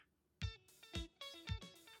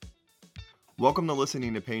Welcome to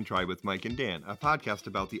Listening to Paint Dry with Mike and Dan, a podcast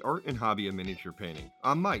about the art and hobby of miniature painting.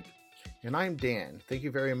 I'm Mike. And I'm Dan. Thank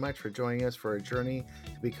you very much for joining us for a journey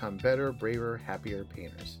to become better, braver, happier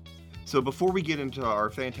painters. So before we get into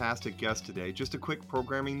our fantastic guest today, just a quick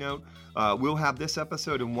programming note. We'll have this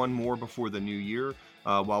episode and one more before the new year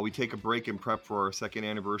while we take a break and prep for our second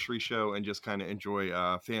anniversary show and just kind of enjoy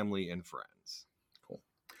family and friends. Cool.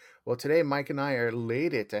 Well, today Mike and I are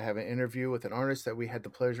elated to have an interview with an artist that we had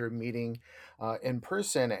the pleasure of meeting in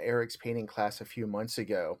person at Eric's painting class a few months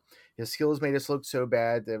ago. His skills made us look so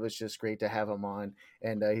bad that it was just great to have him on,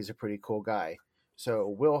 and he's a pretty cool guy. So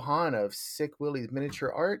Will Hahn of Sick Willie's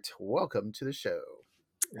Miniature Art, welcome to the show.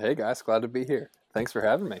 Hey guys, glad to be here. Thanks for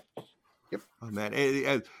having me. Yep. Oh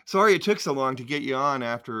man, sorry it took so long to get you on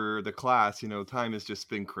after the class. You know, time has just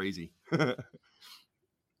been crazy.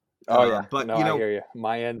 Oh yeah, but no, you know, I hear you.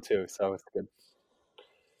 My end too, so it's good.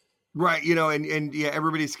 Right, you know, and yeah,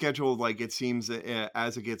 everybody's schedule, like it seems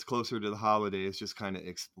as it gets closer to the holidays, just kind of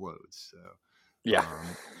explodes. So yeah,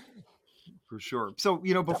 for sure. So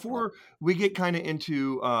you know, before we get kind of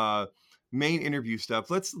into main interview stuff,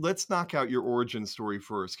 let's knock out your origin story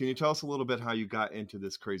first. Can you tell us a little bit how you got into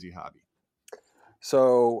this crazy hobby?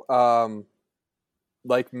 So,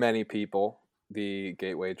 like many people, the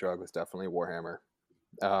gateway drug was definitely Warhammer,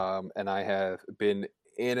 and I have been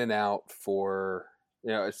in and out for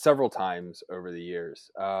several times over the years.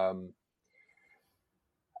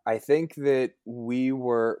 I think that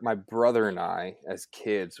my brother and I, as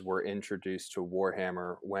kids, were introduced to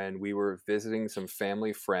Warhammer when we were visiting some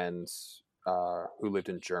family friends who lived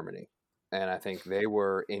in Germany. And I think they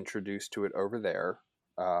were introduced to it over there.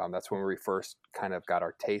 That's when we first kind of got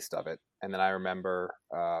our taste of it. And then I remember,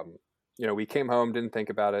 we came home, didn't think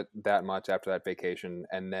about it that much after that vacation.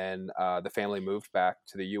 And then the family moved back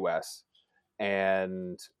to the U.S.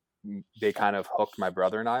 and they kind of hooked my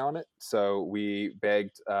brother and I on it. So we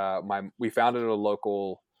begged we founded a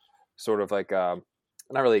local sort of like not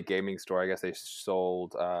really a gaming store. I guess they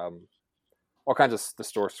sold the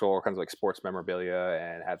store sold all kinds of like sports memorabilia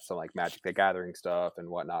and had some like Magic the Gathering stuff and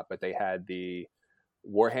whatnot. But they had the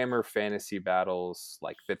Warhammer Fantasy Battles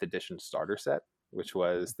like 5th edition starter set, which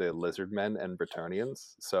was the Lizardmen and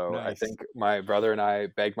Bretonnians. So nice. I think my brother and I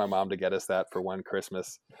begged my mom to get us that for one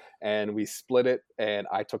Christmas, and we split it. And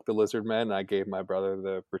I took the Lizardmen, and I gave my brother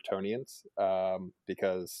the Bretonnians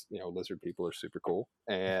because lizard people are super cool,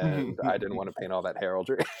 and I didn't want to paint all that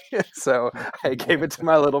heraldry, so I gave it to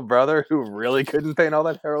my little brother who really couldn't paint all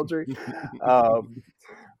that heraldry.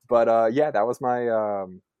 But that was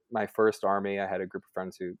my first army. I had a group of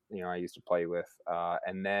friends who I used to play with,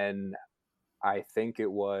 and then I think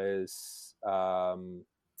it was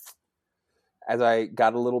as I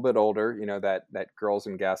got a little bit older, that girls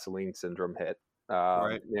and gasoline syndrome hit.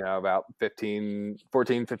 Right. About 15,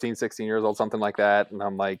 16 years old, something like that. And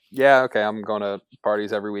I'm like, yeah, okay, I'm going to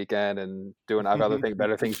parties every weekend and I have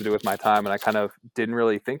better things to do with my time. And I kind of didn't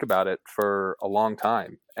really think about it for a long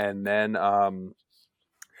time. And then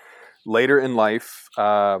later in life,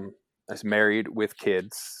 I was married with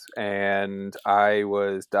kids, and I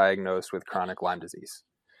was diagnosed with chronic Lyme disease.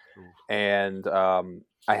 Ooh. And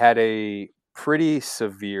I had a pretty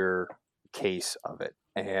severe case of it.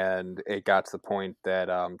 And it got to the point that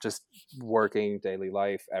just working daily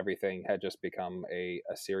life, everything had just become a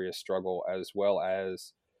serious struggle, as well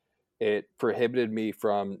as it prohibited me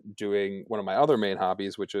from doing one of my other main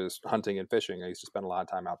hobbies, which is hunting and fishing. I used to spend a lot of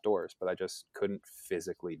time outdoors, but I just couldn't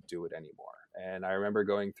physically do it anymore. And I remember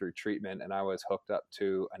going through treatment, and I was hooked up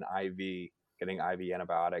to an IV, getting IV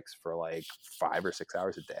antibiotics for like 5 or 6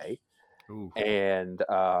 hours a day. Ooh. And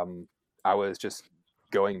I was just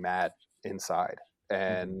going mad inside.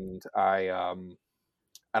 And I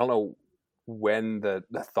don't know when the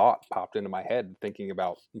thought popped into my head thinking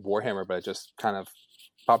about Warhammer, but it just kind of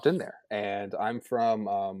popped in there. And I'm from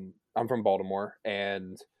Baltimore,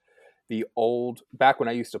 and back when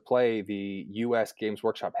I used to play, the US Games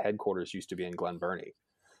Workshop headquarters used to be in Glen Burnie.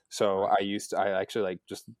 So I actually like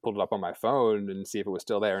just pulled it up on my phone and see if it was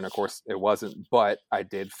still there. And of course it wasn't, but I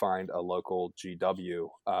did find a local GW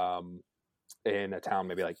in a town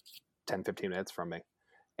maybe like 10, 15 minutes from me.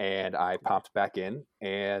 And I popped back in,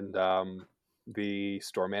 and the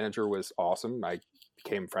store manager was awesome. I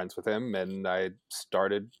became friends with him, and I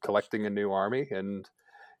started collecting a new army, and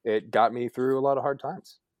it got me through a lot of hard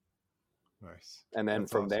times. Nice. And then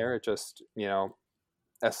from there, it just,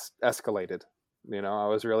 escalated. I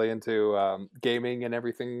was really into gaming and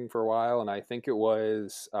everything for a while. And I think it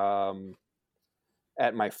was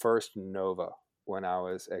at my first Nova when I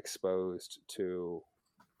was exposed to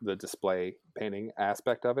the display painting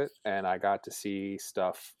aspect of it. And I got to see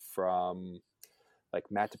stuff from like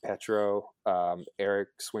Matt DiPietro, Eric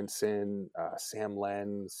Swinson, Sam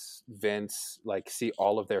Lenz, Vince, like see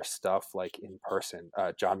all of their stuff like in person.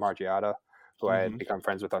 John Margiotta, who I had Mhm. become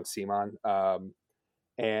friends with on CMON,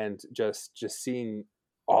 and just seeing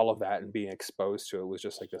all of that and being exposed to it was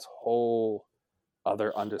just like this whole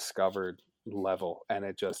other undiscovered level, and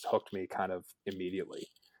it just hooked me kind of immediately.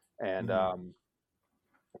 And Mhm.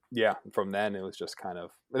 yeah, from then it was just kind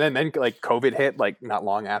of, and then like COVID hit like not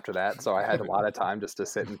long after that, so I had a lot of time just to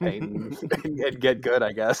sit and paint and get good,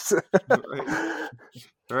 I guess. Right.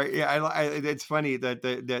 Right. Yeah. It's funny that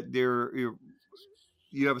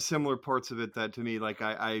you have similar parts of it that to me, like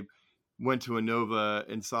I went to Innova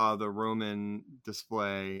and saw the Roman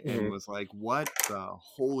display and Mhm. was like, what the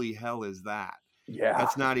holy hell is that? Yeah.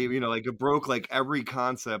 That's not even, like it broke like every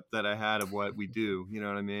concept that I had of what we do. You know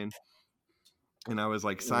what I mean? And I was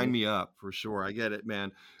like, sign Mhm. me up for sure. I get it,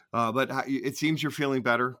 man. But it seems you're feeling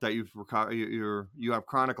better, that you have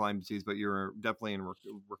chronic Lyme disease, but you're definitely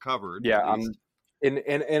recovered Yeah, at I'm least.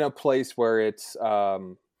 in a place where it's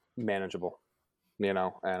manageable, and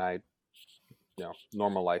I,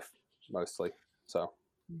 normal life mostly. So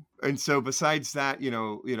And so besides that,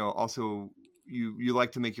 also you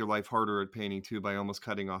like to make your life harder at painting too by almost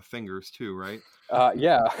cutting off fingers too, right?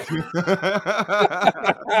 yeah.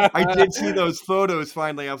 I did see those photos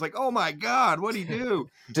finally. I was like, "Oh my God, what'd he do?"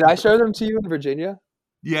 Did I show them to you in Virginia?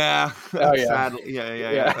 Yeah, Oh yeah, sadly, yeah.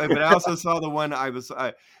 yeah. But I also saw the one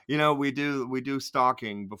we do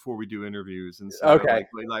stalking before we do interviews, and so Okay.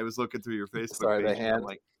 like I was looking through your Facebook Sorry, the page, and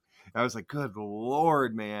hand. I was like, "Good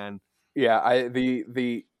Lord, man." Yeah,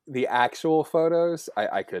 the actual photos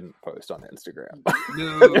I couldn't post on Instagram.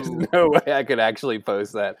 There's No. no way I could actually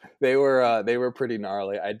post that. They were pretty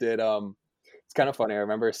gnarly. I did it's kind of funny. I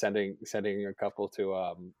remember sending a couple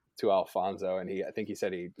to Alfonso, and I think he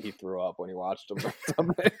said he threw up when he watched them or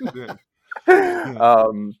something. Yeah.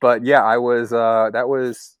 But yeah, I was that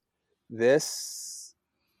was this,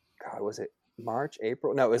 God, was it March,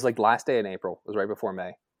 April? No, it was like last day in April. It was right before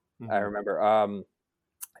May. I Mhm. remember.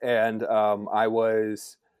 And I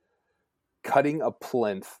was cutting a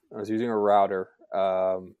plinth. I was using a router,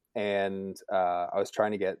 and I was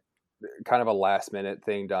trying to get kind of a last minute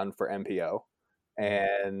thing done for MPO, Mhm.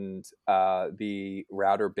 and the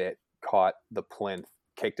router bit caught the plinth,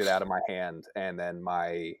 kicked it out of my hand, and then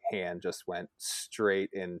my hand just went straight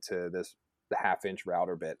into the half-inch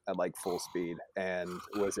router bit at like full speed, and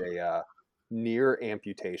was a near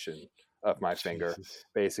amputation of my finger, Jesus.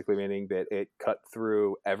 basically meaning that it cut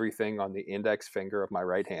through everything on the index finger of my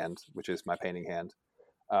right hand, which is my painting hand,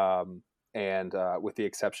 um, and with the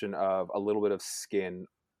exception of a little bit of skin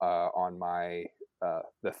on my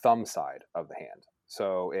the thumb side of the hand.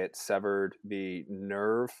 So it severed the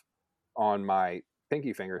nerve on my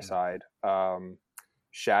pinky finger side,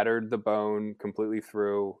 shattered the bone completely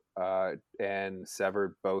through, and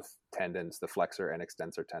severed both tendons, the flexor and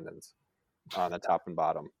extensor tendons on the top and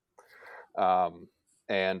bottom. Um,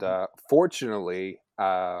 and fortunately,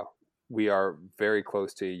 we are very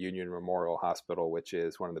close to Union Memorial Hospital, which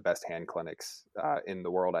is one of the best hand clinics in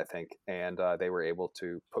the world, I think. And they were able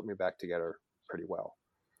to put me back together pretty well.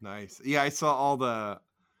 Nice. Yeah, I saw all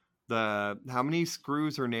how many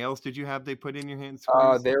screws or nails did you have they put in your hand?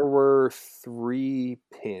 Screws? There were 3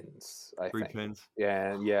 pins, I Three think. pins.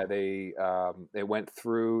 And yeah, they went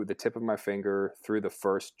through the tip of my finger, through the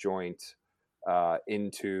first joint,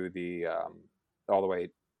 into the all the way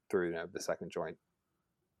through the second joint.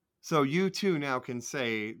 So you too now can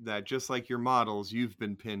say that just like your models, you've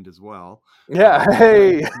been pinned as well. Yeah, Um,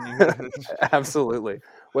 hey, absolutely.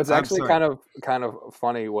 What's I'm actually sorry. kind of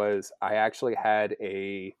funny was I actually had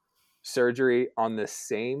a surgery on the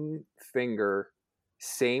same finger,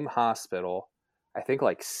 same hospital, I think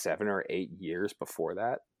like 7 or 8 years before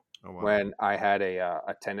that, Oh wow. when I had a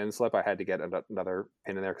tendon slip. I had to get another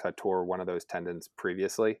pin in there because I tore one of those tendons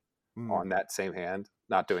previously Mm, on that same hand.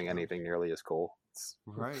 Not doing anything nearly as cool.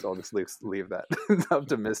 right. So I'll just leave that up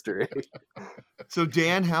to mystery. So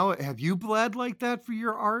Dan, how have you bled like that for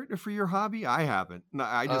your art or for your hobby? I haven't. No,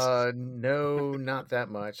 I just No, not that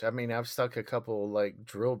much. I mean, I've stuck a couple like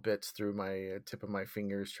drill bits through my tip of my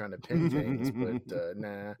fingers trying to pin things, but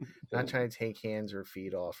nah, not trying to take hands or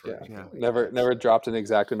feet off or Yeah. anything yeah. like Never that. So, dropped an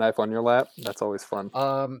X-Acto knife on your lap. That's always fun.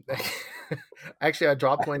 um, actually, I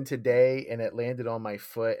dropped one today and it landed on my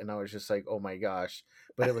foot, and I was just like, oh my gosh!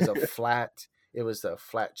 But it was a flat. It was a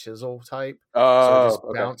flat chisel type, so it Oh, just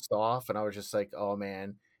okay. bounced off, and I was just like, oh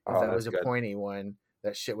man, if Oh, that that's was a good. pointy one,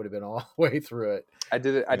 that shit would have been all the way through it. I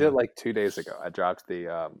did it Yeah. like 2 days ago. I dropped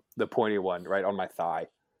the pointy one right on my thigh,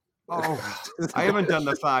 Oh, I haven't done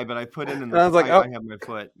the thigh, but I put in And I was like, I have my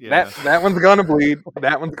foot. Yeah. that one's gonna bleed.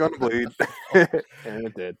 That one's gonna bleed, and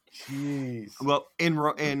it did. Jeez. Well,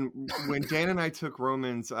 when Dan and I took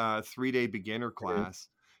Roman's 3-day beginner class,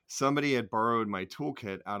 somebody had borrowed my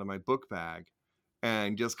toolkit out of my book bag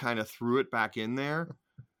and just kind of threw it back in there.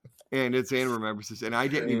 And as Dan remembers this, and I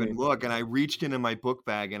didn't even look, and I reached into my book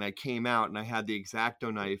bag and I came out and I had the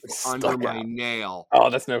X-Acto knife under my nail. Oh,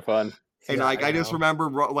 that's no fun. And Yeah, I just remember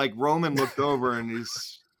like Roman looked over and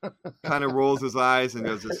he's kind of rolls his eyes and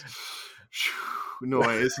does this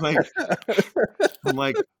noise. Like, I'm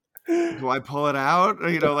like, do I pull it out?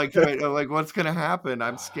 You know, like what's gonna happen?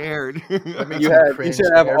 I'm scared. That makes You me cringe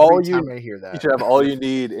should have every all time I hear that. You should have all you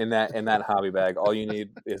need in that hobby bag. All you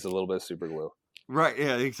need is a little bit of super glue. Right?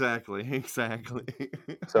 Yeah. Exactly.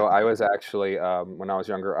 So I was actually, when I was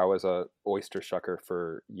younger, I was a oyster shucker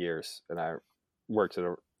for years, and I worked at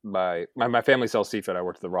my family sells seafood. I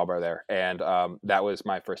worked at the raw bar there, and that was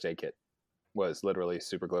my first aid kit. Was literally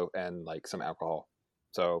super glue and like some alcohol.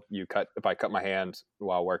 So if I cut my hand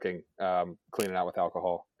while working, clean it out with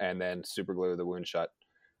alcohol, and then super glue the wound shut,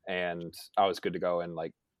 and I was good to go in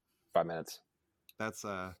like 5 minutes. That's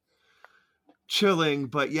chilling,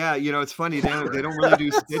 but yeah, you know, it's funny, they don't really do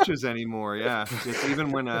stitches anymore. Yeah, it's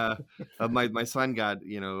even when my son got,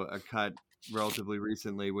 you know, a cut relatively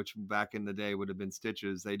recently, which back in the day would have been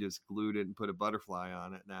stitches, they just glued it and put a butterfly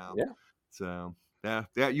on it now. Yeah. So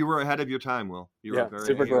yeah, you were ahead of your time, Will. You were very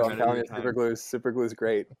super glue. I'm telling you, super glue is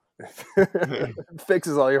great.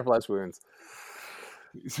 Fixes all your flesh wounds.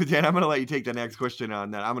 So Dan, I'm going to let you take the next question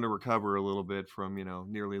on that. I'm going to recover a little bit from, you know,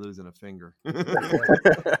 nearly losing a finger.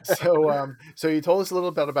 So you told us a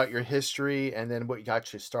little bit about your history and then what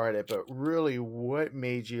got you started, but really what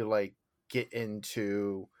made you like get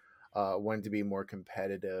into wanting to be more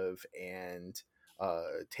competitive and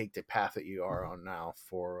take the path that you are on now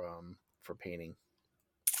for painting?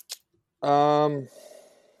 A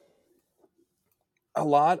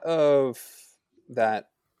lot of that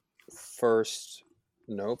first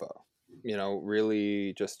Nova, you know,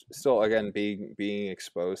 really just still again being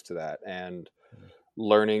exposed to that and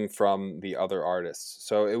learning from the other artists.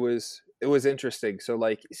 So it was interesting. So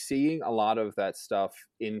like seeing a lot of that stuff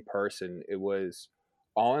in person, it was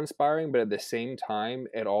awe-inspiring, but at the same time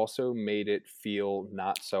it also made it feel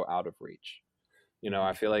not so out of reach. You know,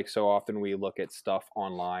 I feel like so often we look at stuff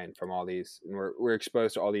online from all these, and we're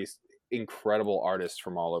exposed to all these incredible artists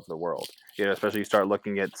from all over the world. You know, especially you start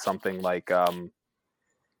looking at something like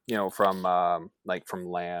you know, from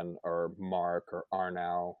Lan or Mark or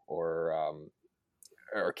Arnau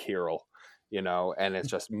or Kirill, you know, and it's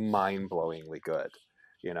just mind-blowingly good,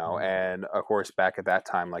 you know. And of course back at that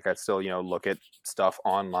time, like I'd still, you know, look at stuff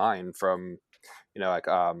online from, you know, like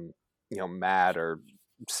you know, Matt or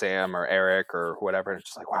Sam or Eric or whatever, and it's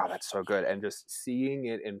just like, wow, that's so good. And just seeing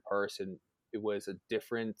it in person, it was a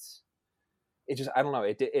different, it just, I don't know,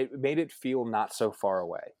 it made it feel not so far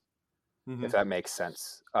away. If that makes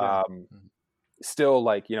sense. Yeah. Still,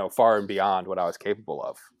 like, you know, far and beyond what I was capable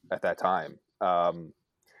of at that time.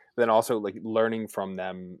 Then also like learning from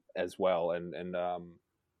them as well, and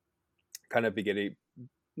kind of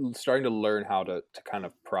starting to learn how to kind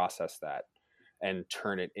of process that and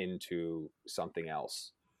turn it into something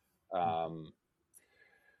else.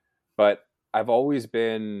 But I've always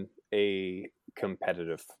been a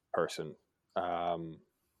competitive person.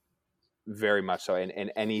 Very much so.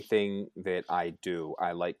 And anything that I do,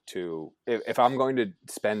 I like to, if I'm going to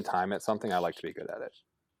spend time at something, I like to be good at it.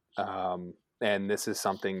 And this is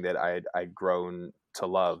something that I'd grown to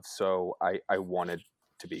love. So I wanted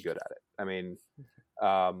to be good at it. I mean,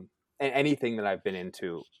 and anything that I've been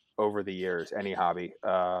into over the years, any hobby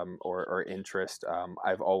or interest,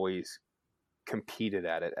 I've always competed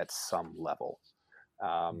at it at some level.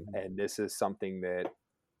 And this is something that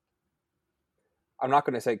I'm not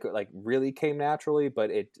going to say like really came naturally,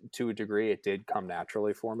 but it, to a degree, it did come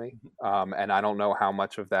naturally for me. And I don't know how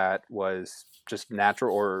much of that was just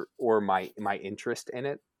natural or my interest in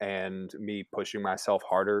it and me pushing myself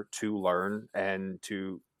harder to learn and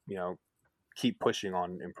to, you know, keep pushing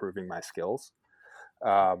on improving my skills.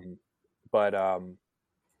 But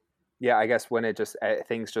yeah, I guess when it just,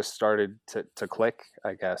 things just started to click,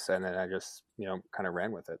 I guess. And then I just, you know, kind of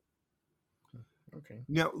ran with it. Okay.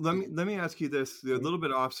 Now let me ask you this, a little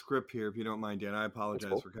bit off script here, if you don't mind, Dan. I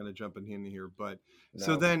apologize for kind of jumping in here, but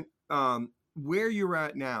so then where you're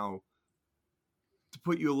at now, to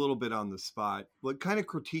put you a little bit on the spot, like kind of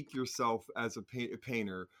critique yourself as a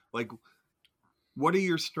painter. Like, what are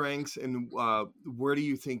your strengths, and where do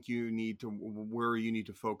you think you need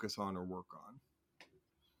to focus on or work on?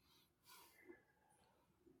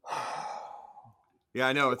 Yeah,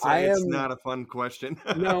 I know I it's am not a fun question.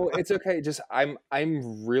 no, it's okay. Just I'm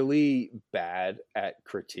really bad at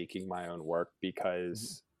critiquing my own work Mhm,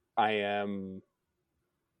 because I am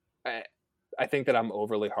I, I think that I'm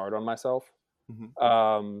overly hard on myself. mhm,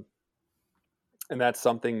 Um, and that's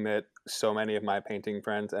something that so many of my painting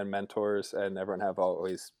friends and mentors and everyone have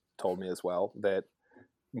always told me as well, that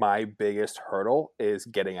my biggest hurdle is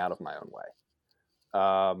getting out of my own way,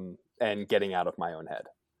 and getting out of my own head,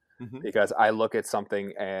 mhm. because I look at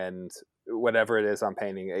something and whatever it is I'm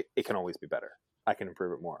painting, it can always be better. I can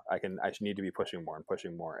improve it more. I need to be pushing more and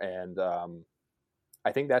pushing more. And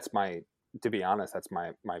I think that's to be honest, that's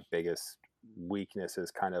my biggest weakness,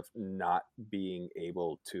 is kind of not being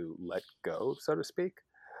able to let go, so to speak.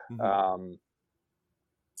 Mhm. Um,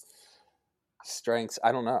 Strengths,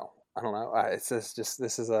 I don't know. It's just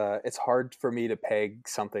this is it's hard for me to peg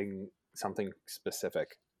something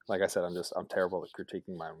specific. Like I said, I'm terrible at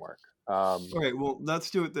critiquing my own work. Um, All right, well, let's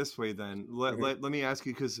do it this way then. mhm. Let me ask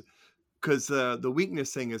you, because the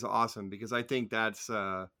weakness thing is awesome, because I think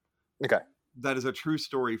Okay. that is a true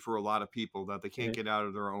story for a lot of people, that they can't Mhm. get out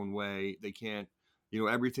of their own way. They can't,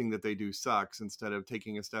 everything that they do sucks, instead of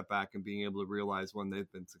taking a step back and being able to realize when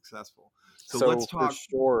they've been successful. So let's So for talk.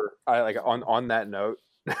 sure, I like on that note,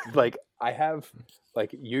 Mhm, like I have,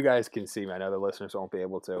 like you guys can see me. I know the listeners won't be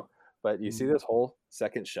able to, but you see mhm. this whole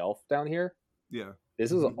second shelf down here. Yeah.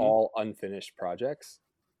 This is Mhm. all unfinished projects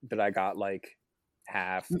that I got like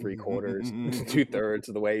half, three quarters, 2/3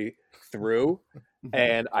 of the way through.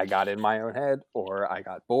 And I got in my own head, or I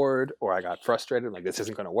got bored, or I got frustrated, like this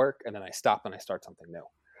isn't going to work. And then I stop and I start something new.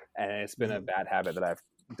 And it's been a Mhm. bad habit that I've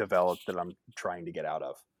developed that I'm trying to get out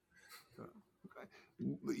of. Okay.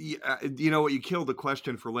 Yeah, you know what? You killed the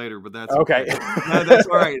question for later, but that's Okay. okay. No, that's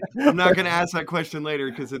all right. I'm not going to ask that question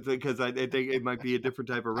later, because I think it might be a different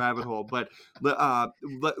type of rabbit hole. But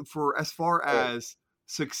for as far Hey. as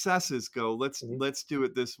successes go, Mhm. let's do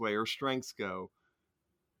it this way, or strengths go.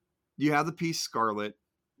 You have the piece Scarlet,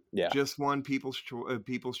 Yeah. just won People's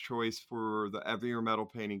Choice for the Heavier Metal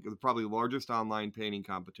Painting, the probably largest online painting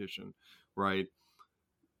competition, right?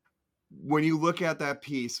 When you look at that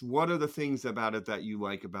piece, what are the things about it that you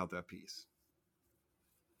like about that piece?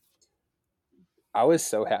 I was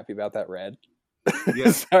so happy about that red.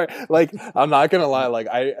 Yeah. Sorry, like I'm not gonna lie, like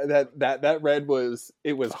that red was,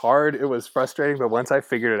 it was hard, it was frustrating, but once I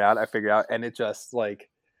figured it out, and it just like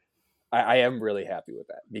I am really happy with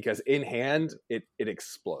that, because in hand it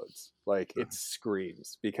explodes, like it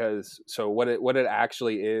screams. Because so what it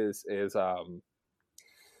actually is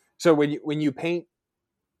so when you paint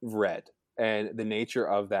red, and the nature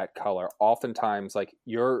of that color, oftentimes like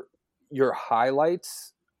your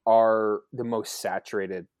highlights are the most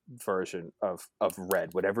saturated version of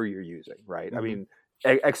red, whatever you're using, right? I Mhm. mean,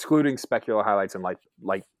 excluding specular highlights and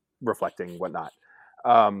light reflecting whatnot.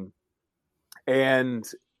 um and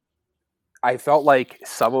I felt like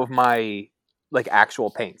some of my like actual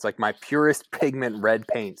paints, like my purest pigment red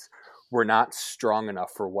paints, were not strong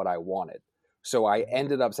enough for what I wanted. So I Mhm.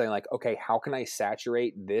 ended up saying like, okay, how can I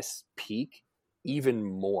saturate this peak even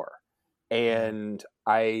more? Mhm. And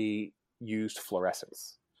I used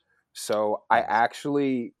fluorescence. So I Nice.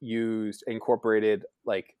 actually incorporated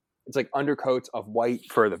like, it's like undercoats of white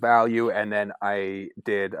for the value, and then I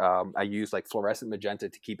used like fluorescent magenta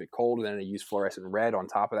to keep it cold, and then I used fluorescent red on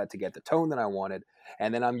top of that to get the tone that I wanted.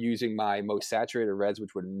 And then I'm using my most saturated reds,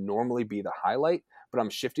 which would normally be the highlight, but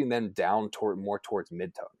I'm shifting them down more towards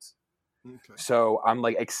midtones. Okay. So I'm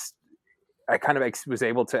like I kind of was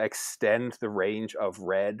able to extend the range of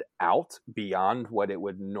red out beyond what it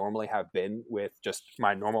would normally have been with just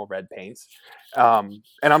my normal red paints. And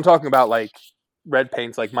I'm talking about like red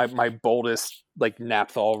paints, like my boldest, like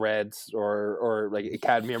naphthol reds, or like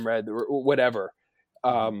cadmium red, or whatever.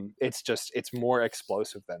 Mhm. It's more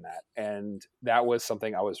explosive than that. And that was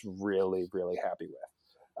something I was really, really happy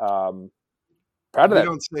with. Proud of You that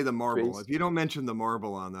don't say the marble. piece. If you don't mention the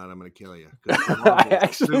marble on that, I'm going to kill you, because the I marble is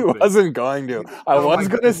actually stupid. wasn't going to. I Oh my was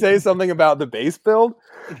going to say goodness. something about the base build.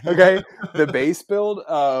 Okay, the base build.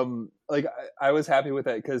 Like I was happy with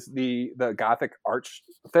it because the Gothic arch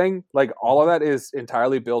thing, like all of Mhm. that is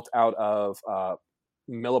entirely built out of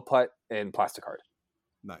milliput and plasticard.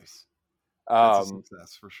 Nice. That's a Um,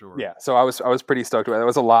 success for sure. yeah, so I was pretty stoked with it. There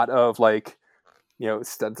was a lot of like,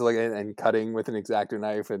 stenciling and cutting with an X-Acto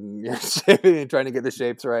knife, and shaping and trying to get the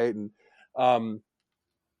shapes right. And um,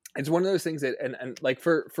 it's one of those things that, and like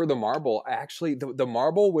for the marble, actually the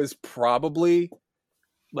marble was probably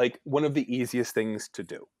like one of the easiest things to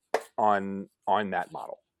do on that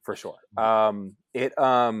model, for sure. Mhm.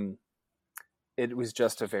 It was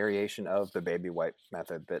just a variation of the baby wipe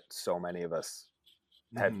method that so many of us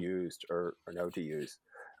have used or know to use.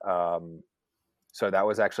 So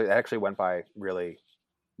that actually went by really,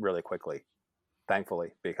 really quickly, thankfully,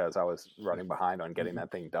 because I was running behind on getting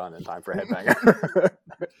that thing done in time for Headbanger.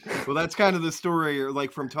 Well, that's kind of the story, or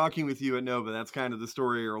like from talking with you at Nova, that's kind of the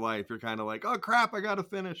story of your life. You're kind of like, oh crap, I got to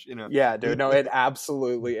finish, Yeah, dude. No, it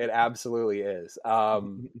absolutely is.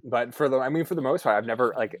 But for the most part, I've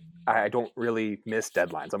never I don't really miss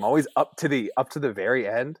deadlines. I'm always up to the very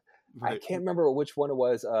end. Right. I can't remember which one it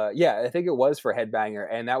was. Yeah, I think it was for Headbanger,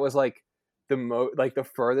 and that was like the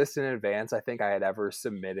furthest in advance I think I had ever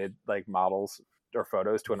submitted like models or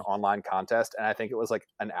photos to an online contest, and I think it was like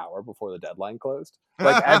an hour before the deadline closed.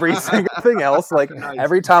 Like every single thing else, like nice.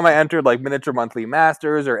 Every time I entered like Miniature Monthly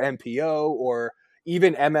Masters or MPO or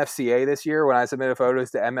even MFCA this year, when I submitted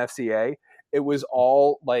photos to MFCA, it was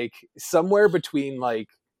all like somewhere between like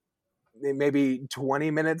maybe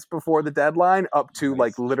 20 minutes before the deadline up to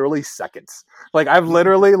like literally seconds. Like I've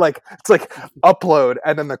literally like, it's like upload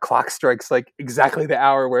and then the clock strikes like exactly the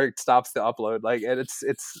hour where it stops the upload. Like, and it's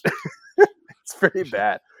it's pretty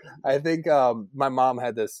bad. I think my mom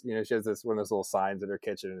had this, she has this one of those little signs in her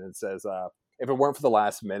kitchen, and it says, if it weren't for the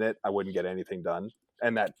last minute, I wouldn't get anything done.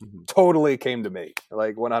 And that totally came to me,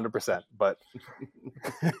 like 100%. But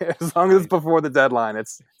as long as it's before the deadline,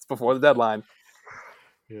 it's before the deadline.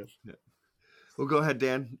 Yeah. Well, go ahead,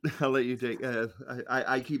 Dan. I'll let you take.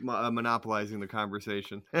 I keep monopolizing the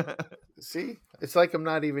conversation. See, it's like I'm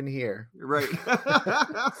not even here. Right.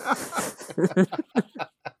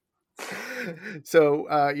 So,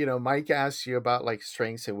 Mike asked you about like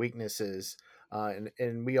strengths and weaknesses,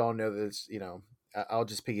 and we all know this. I'll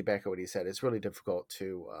just piggyback on what he said. It's really difficult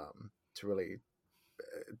to really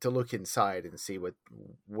to look inside and see what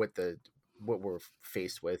we're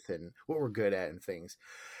faced with and what we're good at and things.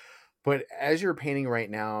 But as you're painting right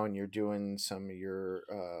now and you're doing some of your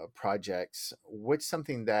projects, what's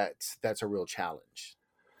something that's a real challenge?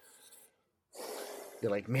 You're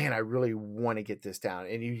like, man, I really want to get this down.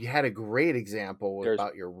 And you had a great example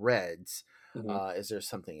about your reds. Mm-hmm. Is there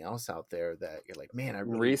something else out there that you're like, man, I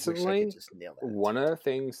really recently wish I could just nail that? One of the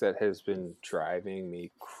things that has been driving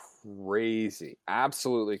me crazy,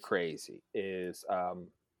 absolutely crazy, is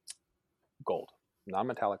gold,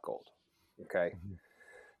 non-metallic gold. Okay. Mm-hmm.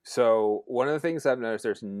 So one of the things I've noticed,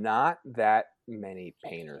 there's not that many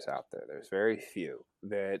painters out there. There's very few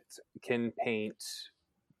that can paint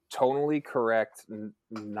tonally correct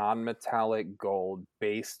non-metallic gold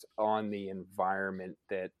based on the environment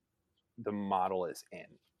that the model is in.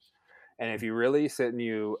 And if you really sit and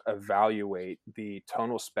you evaluate the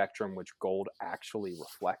tonal spectrum which gold actually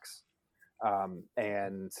reflects,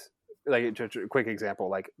 and like a quick example,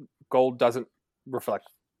 like gold doesn't reflect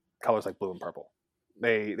colors like blue and purple.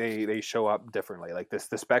 They show up differently. Like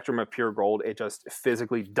the spectrum of pure gold, it just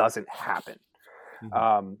physically doesn't happen.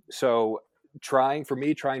 Mm-hmm. So trying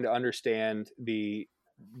to understand the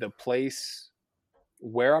place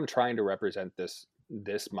where I'm trying to represent this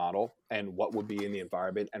model and what would be in the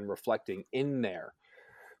environment and reflecting in there.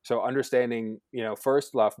 So understanding,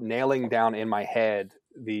 first off, nailing down in my head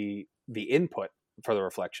the input for the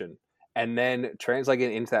reflection, and then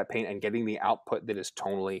translating it into that paint and getting the output that is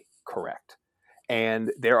tonally correct.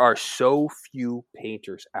 And there are so few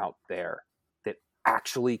painters out there that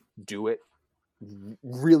actually do it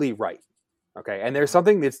really right. Okay. And there's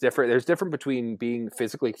something that's different. There's different between being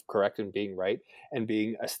physically correct and being right and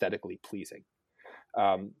being aesthetically pleasing.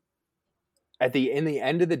 In the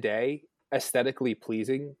end of the day, aesthetically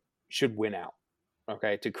pleasing should win out.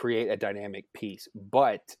 Okay. To create a dynamic piece.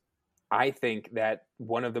 But I think that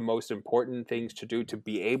one of the most important things to do to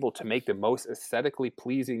be able to make the most aesthetically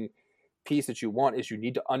pleasing piece that you want is you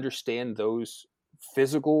need to understand those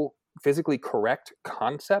physically correct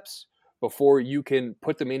concepts before you can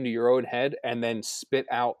put them into your own head and then spit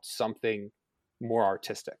out something more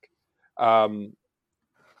artistic.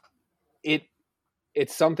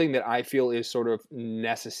 It's something that I feel is sort of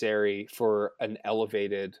necessary for an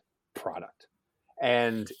elevated product.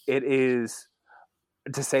 And it is,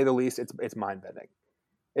 to say the least, it's mind-bending.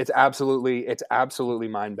 It's absolutely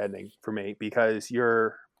mind-bending for me, because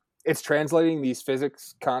it's translating these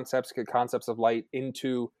physics concepts of light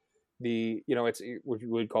into the, it's what you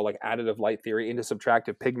would call like additive light theory, into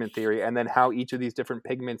subtractive pigment theory, and then how each of these different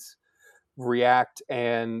pigments react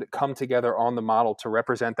and come together on the model to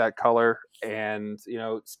represent that color, and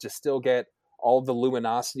to still get all of the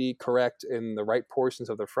luminosity correct in the right portions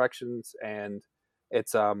of the fractions. And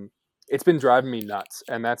it's been driving me nuts.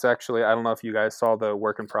 And that's actually, I don't know if you guys saw the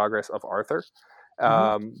work in progress of Arthur.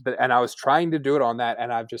 And I was trying to do it on that,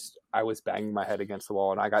 and I was banging my head against the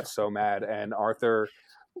wall, and I got so mad. And Arthur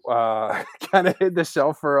kind of hit the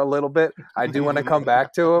shelf for a little bit. I do want to come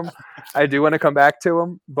back to them.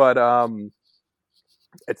 But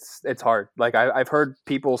it's hard. Like I've heard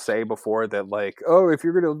people say before that, like, oh, if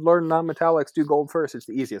you're going to learn non-metallics, do gold first. It's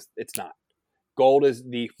the easiest. It's not. Gold is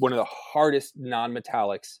one of the hardest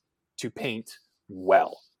non-metallics to paint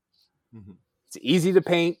well. Mm-hmm. It's easy to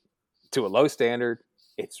paint to a low standard.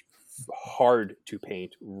 It's hard to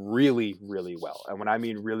paint really, really well. And when I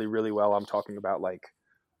mean really, really well, I'm talking about like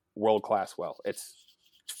world-class well. It's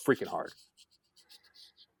freaking hard.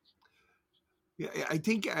 Yeah, I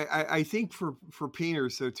think for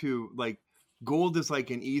painters though too, like gold is like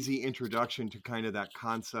an easy introduction to kind of that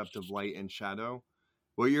concept of light and shadow.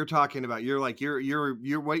 What you're talking about, you're what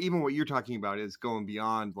you're talking about is going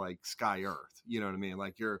beyond like sky earth. You know what I mean?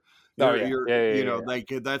 Like you're like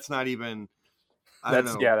that's not even. I don't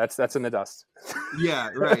know. Yeah, that's in the dust. Yeah,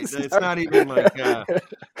 right. It's not even like.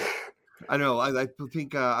 I know. I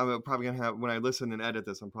think I'm probably gonna have, when I listen and edit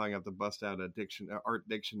this, I'm probably gonna have to bust out a art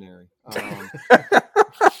dictionary,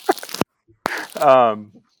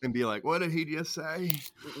 and be like, "What did he just say?"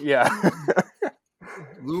 Yeah.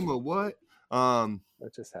 Luma, what?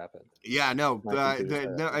 What just happened? Yeah, no.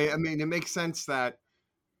 I mean, it makes sense that.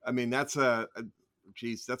 I mean, that's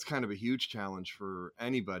that's kind of a huge challenge for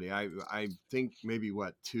anybody. I think maybe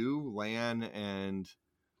two, Lan and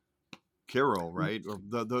Carol, right? Or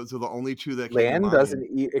those are the only two that Lan doesn't.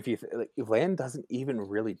 Lan doesn't even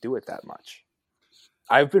really do it that much.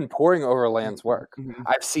 I've been poring over Lan's work. Mm-hmm.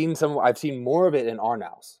 I've seen more of it in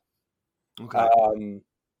Arnaus. Okay.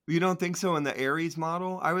 You don't think so in the Ares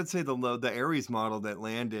model? I would say the Ares model that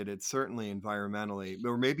Lan did, it's certainly environmentally,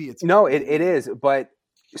 or maybe it's no, it is. But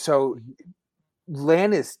so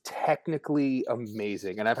Lan is technically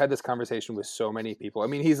amazing, and I've had this conversation with so many people. I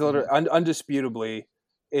mean, he's literally undisputably.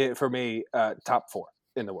 For me, top 4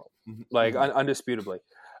 in the world, like undisputably.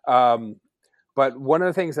 But one of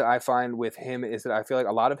the things that I find with him is that I feel like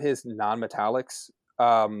a lot of his non-metallics,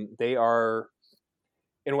 they are,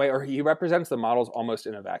 in a way, or he represents the models almost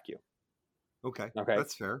in a vacuum. Okay,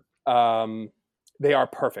 that's fair. They are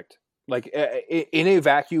perfect. Like in a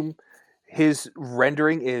vacuum, his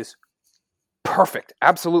rendering is perfect,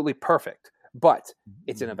 absolutely perfect. But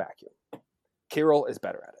it's in a vacuum. Kirill is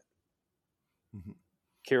better at it. Mm-hmm.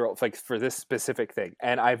 Kirill, like for this specific thing.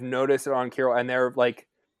 And I've noticed it on Kirill, and they're like,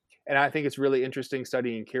 and I think it's really interesting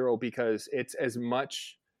studying Kirill because it's as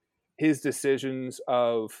much his decisions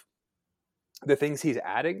of the things he's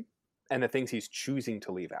adding and the things he's choosing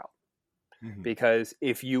to leave out. Mm-hmm. Because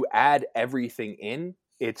if you add everything in,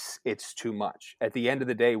 it's too much. At the end of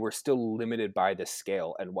the day, we're still limited by the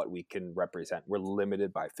scale and what we can represent. We're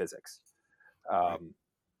limited by physics. Right.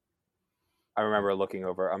 I remember looking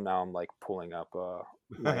over. I'm like pulling up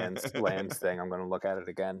Lan's thing. I'm going to look at it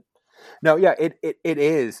again. No, yeah, it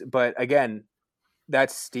is. But again,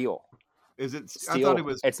 that's steel. Is it? Steel, I thought it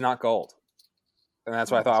was. It's not gold, and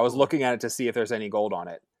that's why I thought I was looking at it to see if there's any gold on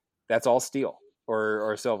it. That's all steel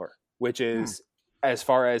or silver, which is as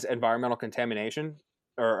far as environmental contamination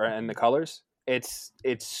and the colors. It's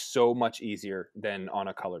so much easier than on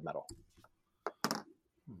a colored metal.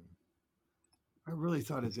 I really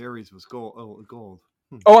thought his Ares was gold. Oh, gold.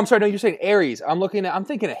 Oh, I'm sorry. No, you're saying Ares. I'm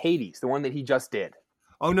thinking of Hades, the one that he just did.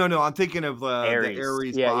 Oh no, I'm thinking of Ares. The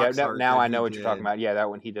Ares. Yeah. Now I know what you're talking about. Yeah, that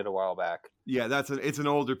one he did a while back. Yeah, it's an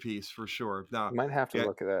older piece for sure. Now you might have to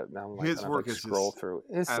look at that. Now his work is scroll through.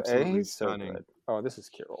 It's absolutely stunning. So good. Oh, this is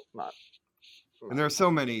Kirill, not. And there are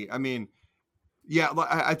so many. I mean, yeah,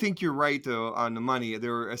 I think you're right though on the money.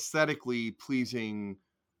 There are aesthetically pleasing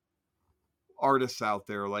artists out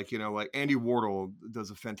there, like like Andy Wardle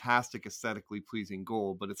does a fantastic aesthetically pleasing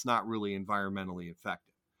gold, but it's not really environmentally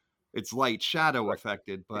effective. It's light shadow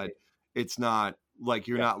affected, but it's not like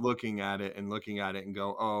you're not looking at it and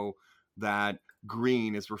go, oh, that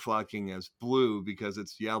green is reflecting as blue because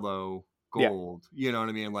it's yellow gold. Yeah. You know what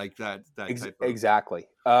I mean? Like that type of... Exactly.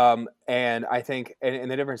 And I think,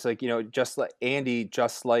 and the difference, like, just like Andy,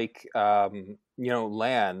 just like,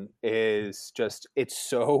 Lan is just, it's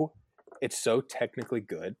so technically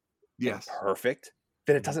good, yes, perfect,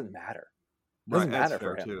 that it doesn't matter. It doesn't matter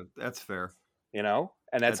for him. Too. That's fair.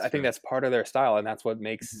 And I think that's part of their style, and that's what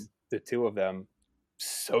makes the two of them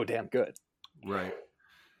so damn good. Right.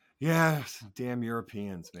 Yeah, damn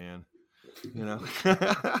Europeans, man.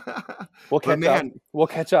 We'll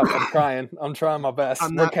catch up. I'm trying my best.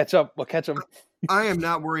 We'll catch up. We'll catch them. I am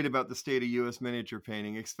not worried about the state of U.S. miniature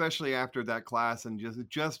painting, especially after that class and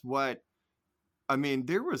just what. I mean,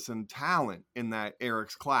 there was some talent in that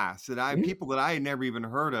Eric's class that people that I had never even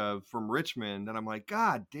heard of from Richmond, and I'm like,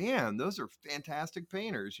 God damn, those are fantastic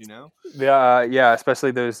painters, you know? Yeah,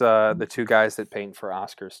 especially those the two guys that paint for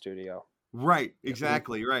Oscar's studio. Right,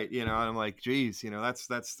 exactly, right. You know, and I'm like, geez, you know,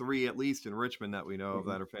 that's three at least in Richmond that we know of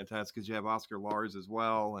that are fantastic, because you have Oscar Lars as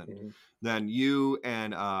well, and then you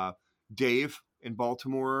and Dave in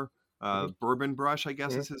Baltimore, Bourbon Brush, I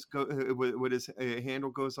guess is what his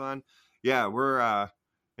handle goes on. Yeah, we're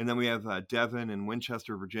and then we have Devin in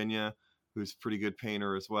Winchester, Virginia, who's a pretty good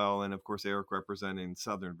painter as well, and of course Eric representing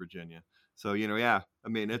Southern Virginia. So, you know, yeah, I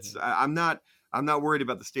mean, I'm not worried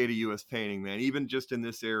about the state of U.S. painting, man. Even just in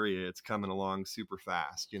this area, it's coming along super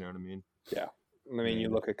fast. You know what I mean? Yeah. I mean, you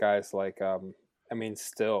look at guys like,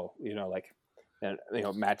 still, you know, like,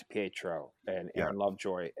 Matt DiPietro and Aaron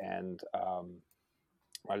Lovejoy and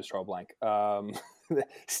I just draw a blank.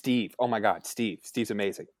 Steve. Oh my God, Steve. Steve's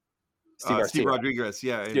amazing. Steve Rodriguez.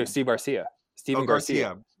 Yeah. Steve Garcia. Steven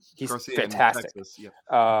Garcia. He's Garcia fantastic. Yeah.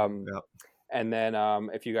 And then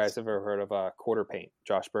if you guys ever heard of Quarter Paint,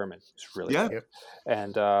 Josh Berman, it's really good.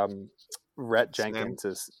 And Rhett Jenkins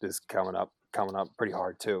is coming up pretty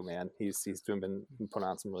hard too, man. He's been putting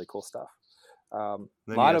on some really cool stuff. A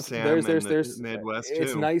lot of Sam there's Midwest too.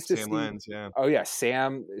 It's nice to Sam see. Lenz, yeah. Oh yeah,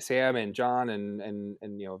 Sam and John and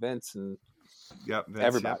Vince and Vince,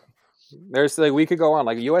 everybody. There's we could go on.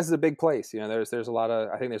 Like U.S. is a big place. You know, there's a lot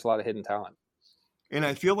of hidden talent. And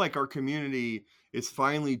I feel like our community is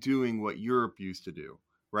finally doing what Europe used to do,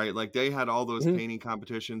 right? Like they had all those painting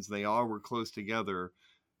competitions. They all were close together.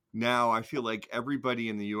 Now I feel like everybody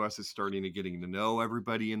in the U.S. is starting to getting to know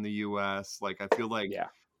everybody in the U.S. Like I feel like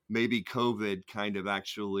maybe COVID kind of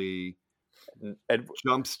actually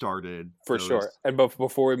jump-started. For sure. And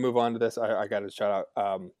before we move on to this, I got to shout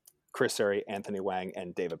out Chris Surrey, Anthony Wang,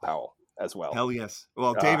 and David Powell as well. Hell yes.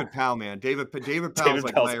 Well, David Powell, man. David Powell's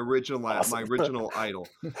like my original idol.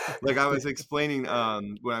 Like I was explaining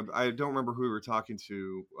when I don't remember who we were talking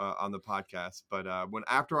to on the podcast, but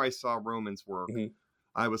after I saw Roman's work,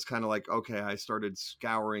 I was kind of like, okay, I started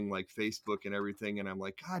scouring like Facebook and everything, and I'm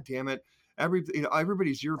like, God damn it.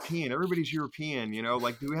 Everybody's European. You know,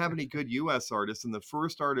 like, do we have any good U.S. artists? And the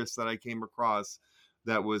first artist that I came across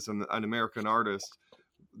that was an American artist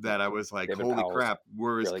that I was like, David holy Powell's crap,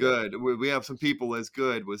 we're really as good. We have some people as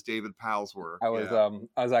good was David Powell's work. I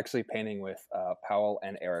was actually painting with Powell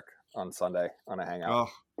and Eric on Sunday on a hangout. Oh,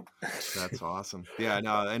 that's awesome. Yeah,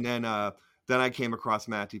 no, and then I came across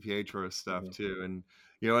Matt DiPietro's stuff too, and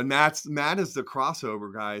you know, and Matt is the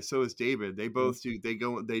crossover guy. So is David. They both do. They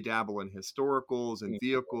dabble in historicals and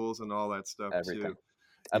vehicles and all that stuff too.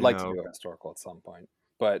 I'd like to do a historical at some point.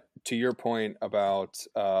 But to your point about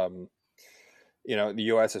you know, the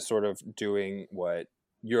U.S. is sort of doing what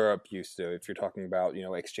Europe used to. If you're talking about, you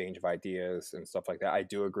know, exchange of ideas and stuff like that, I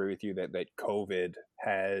do agree with you that COVID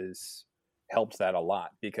has helped that a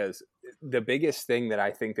lot, because the biggest thing that I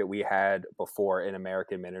think that we had before in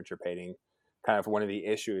American miniature painting, kind of one of the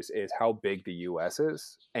issues, is how big the U.S.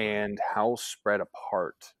 is and how spread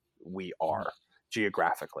apart we are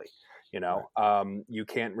geographically. You know, you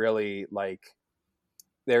can't really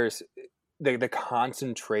there's the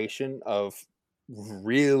concentration of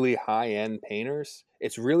really high-end painters,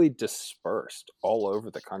 it's really dispersed all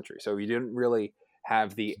over the country, so you didn't really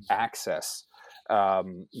have the access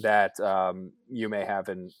that you may have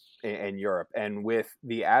in Europe. And with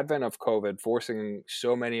the advent of COVID forcing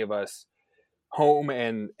so many of us home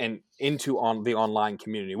and into the online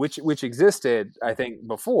community, which existed, I think,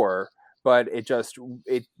 before, but it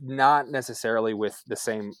not necessarily with the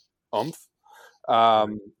same oomph.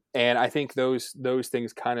 And I think those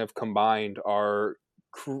things kind of combined are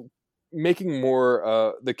making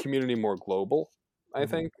more the community more global, I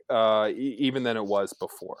think, even than it was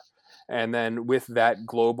before. And then with that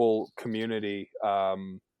global community,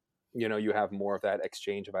 you know, you have more of that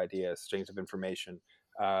exchange of ideas, exchange of information,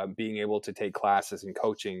 being able to take classes and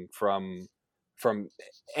coaching from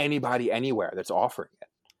anybody anywhere that's offering it.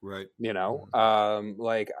 Right. You know,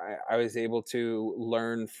 like I was able to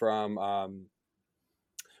learn from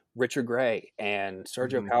Richard Gray and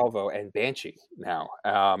Sergio Calvo and Banshee now.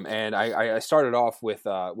 And I started off with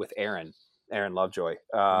Aaron Lovejoy.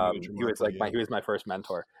 He was my first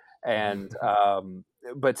mentor. And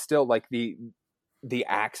but still, like the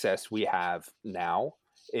access we have now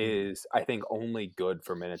is, I think, only good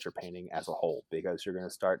for miniature painting as a whole, because you're going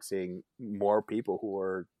to start seeing more people who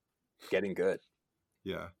are getting good.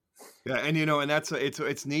 Yeah. And you know, and that's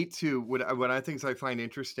it's neat too. What I think I find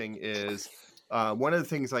interesting is one of the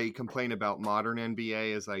things I complain about modern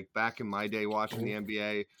NBA is, like, back in my day watching the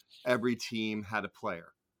NBA, every team had a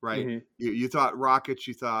player, right? You thought Rockets,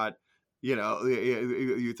 you thought You know,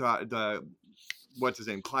 you thought the what's his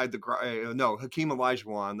name, Hakeem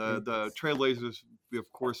Olajuwon, the Trailblazers,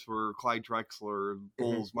 of course, were Clyde Drexler,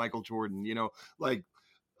 Bulls, Michael Jordan. You know, like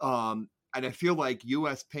and I feel like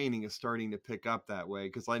U.S. painting is starting to pick up that way,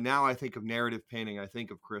 because like now I think of narrative painting, I think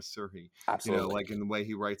of Chris Surhey. Absolutely. You know, like in the way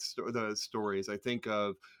he writes the stories. I think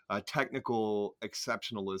of technical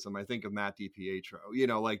exceptionalism. I think of Matt DiPietro. You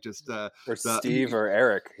know, like just or Steve or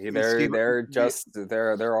Eric. They're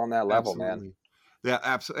on that level, absolutely. Man. Yeah,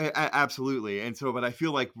 absolutely. And so, but I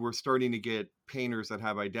feel like we're starting to get painters that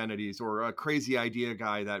have identities, or a crazy idea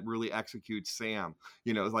guy that really executes Sam,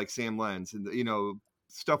 you know, like Sam Lenz, and, you know,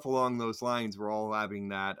 stuff along those lines. We're all having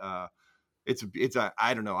that. I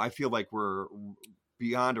don't know. I feel like we're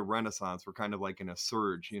beyond a renaissance. We're kind of like in a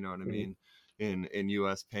surge, you know what I mean, in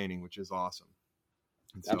U.S. painting, which is awesome.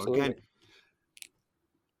 And so absolutely. Again,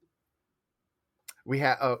 we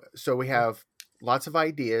have lots of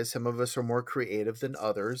ideas. Some of us are more creative than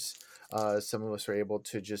others. Some of us are able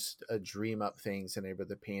to just dream up things and able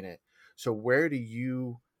to paint it. So where do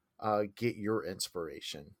you get your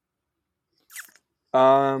inspiration?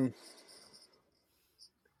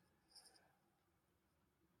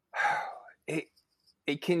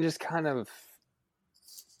 It can just kind of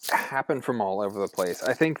happen from all over the place.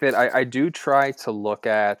 I think that I do try to look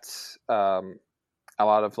at a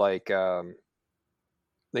lot of like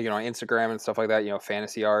you know, Instagram and stuff like that, you know,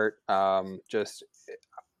 fantasy art. Just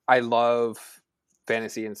I love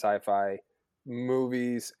fantasy and sci-fi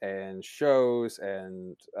movies and shows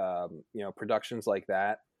and you know, productions like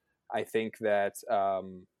that. I think that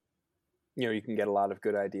you know, you can get a lot of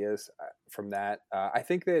good ideas from that. I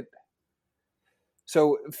think that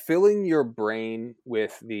so filling your brain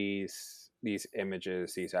with these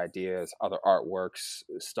images, these ideas, other artworks,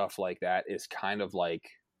 stuff like that is kind of like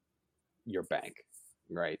your bank,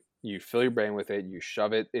 right? You fill your brain with it, you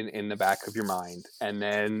shove it in the back of your mind, and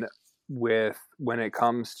then when it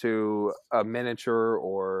comes to a miniature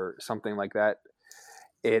or something like that,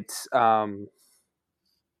 it's kind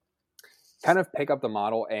of pick up the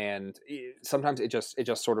model, and sometimes it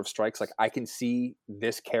just sort of strikes like I can see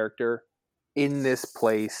this character in this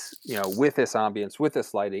place, you know, with this ambience, with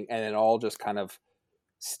this lighting, and it all just kind of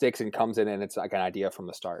sticks and comes in, and it's like an idea from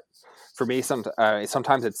the start. For me,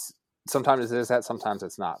 sometimes it is that, sometimes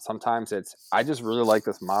it's not. Sometimes it's I just really like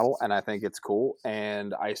this model and I think it's cool,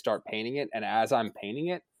 and I start painting it, and as I'm painting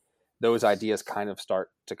it, those ideas kind of start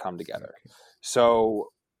to come together.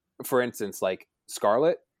 So, for instance, like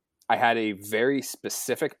Scarlet, I had a very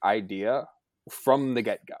specific idea from the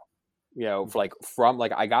get-go. You know, from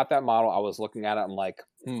I got that model, I was looking at it, I'm like,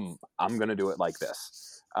 I'm gonna do it like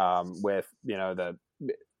this, with, you know,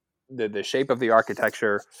 the shape of the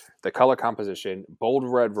architecture, the color composition, bold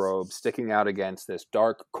red robe sticking out against this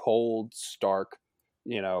dark, cold, stark,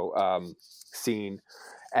 you know, scene.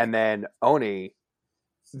 And then Oni,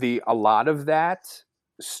 a lot of that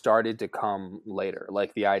started to come later,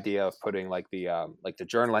 like the idea of putting like the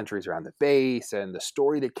journal entries around the base and the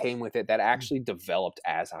story that came with it, that actually developed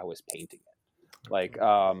as I was painting it. Like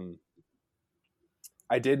I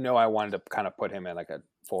did know I wanted to kind of put him in like a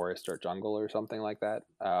forest or jungle or something like that,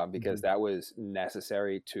 because that was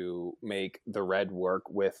necessary to make the red work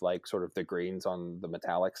with like sort of the greens on the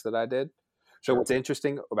metallics that I did. So what's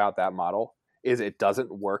interesting about that model is it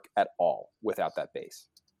doesn't work at all without that base.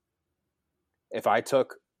 If I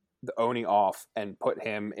took the Oni off and put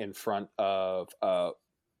him in front of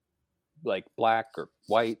like black or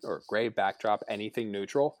white or gray backdrop, anything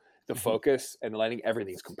neutral, the focus and the lighting,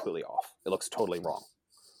 everything's completely off. It looks totally wrong.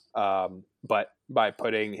 But by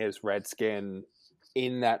putting his red skin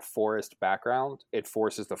in that forest background, it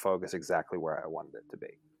forces the focus exactly where I wanted it to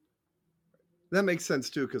be. That makes sense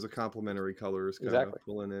too, because of complementary colors kind of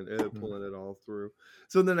pulling it all through.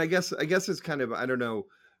 So then I guess it's kind of, I don't know,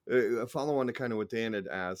 a follow on to kind of what Dan had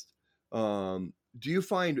asked. Do you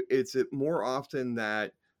find it's more often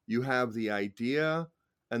that you have the idea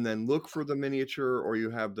and then look for the miniature, or you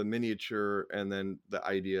have the miniature and then the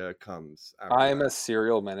idea comes after I'm a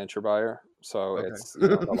serial miniature buyer, so it's, you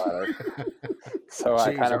know, the latter. So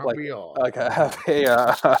I kind of like I have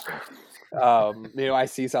a you know, I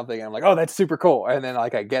see something and I'm like, oh, that's super cool, and then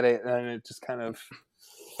like I get it, and it just kind of,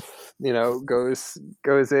 you know, goes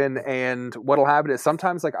in. And what'll happen is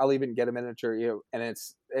sometimes like I'll even get a miniature, you know, and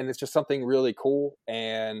it's just something really cool,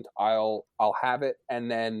 and I'll have it, and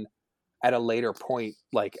then at a later point,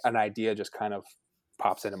 like an idea just kind of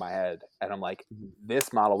pops into my head, and I'm like,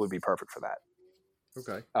 this model would be perfect for that.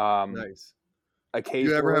 Okay. Nice.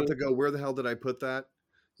 Occasionally, you ever have to go, where the hell did I put that?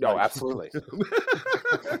 Oh, Like- absolutely.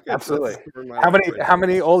 It's Absolutely. a store my How life many right how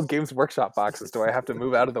many old Games Workshop boxes do I have to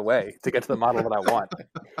move out of the way to get to the model that I want?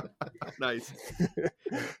 now. Nice.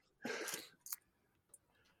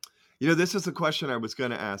 You know, this is a question I was going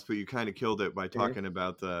to ask, but you kind of killed it by talking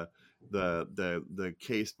about the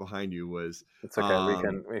case behind you. Was It's okay.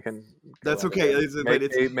 We can. go that's into okay. it. But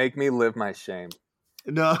it's Make me live my shame.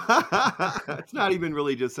 no, it's not even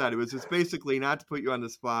really just that. It was just basically not to put you on the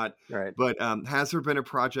spot, Right. but has there been a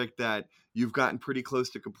project that you've gotten pretty close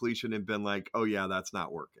to completion and been like, oh yeah, that's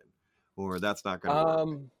not working, or that's not going to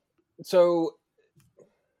work? So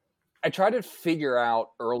I try to figure out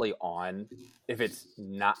early on if it's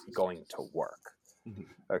not going to work. Mhm.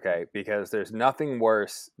 Okay, because there's nothing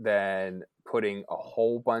worse than putting a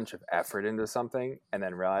whole bunch of effort into something and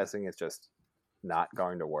then realizing it's just not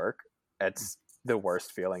going to work. It's the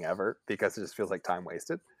worst feeling ever because it just feels like time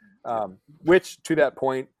wasted. Which, to that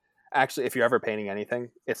point, actually, if you're ever painting anything,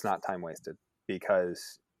 it's not time wasted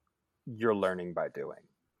because you're learning by doing.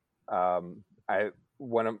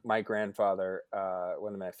 One of my grandfather,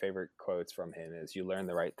 one of my favorite quotes from him is, "You learn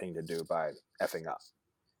the right thing to do by effing up."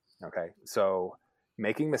 Okay, so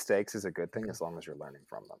making mistakes is a good thing as long as you're learning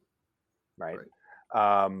from them, right?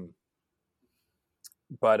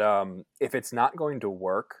 But if it's not going to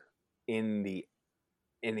work in the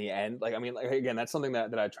end, like, I mean, like, again, that's something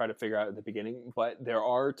that I try to figure out at the beginning. But there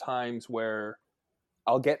are times where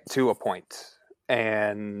I'll get to a point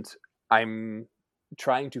and I'm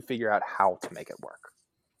trying to figure out how to make it work.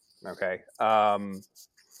 Okay.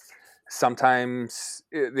 Sometimes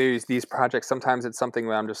there's these projects, sometimes it's something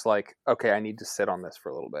where I'm just like, okay, I need to sit on this for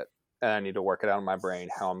a little bit and I need to work it out in my brain,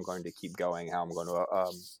 how I'm going to keep going, how I'm going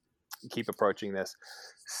to keep approaching this.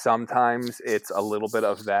 Sometimes it's a little bit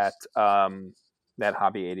of that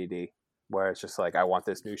hobby ADD where it's just like, I want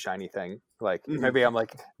this new shiny thing. Like maybe I'm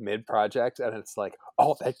like mid project and it's like,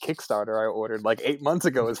 oh, that Kickstarter I ordered like 8 months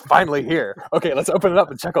ago is finally here. Okay, let's open it up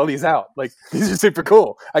and check all these out. Like, these are super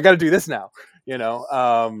cool. I got to do this now, you know?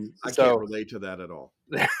 I can't relate to that at all.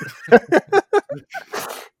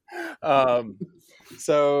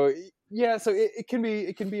 So yeah, so it can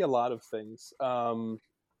be a lot of things.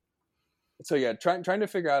 So yeah, trying to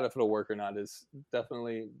figure out if it'll work or not is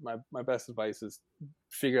definitely my best advice. Is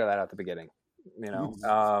figure that out at the beginning, you know.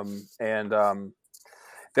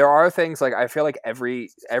 There are things like, I feel like every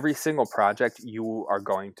single project you are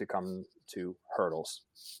going to come to hurdles.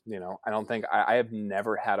 You know, I don't think I have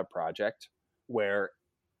never had a project where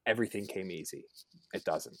everything came easy. It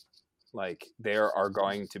doesn't. Like, there are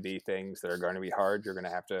going to be things that are going to be hard. You're going to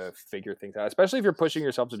have to figure things out, especially if you're pushing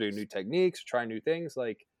yourself to do new techniques, try new things.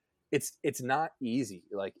 Like, it's not easy.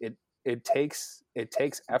 Like, it takes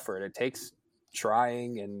effort. It takes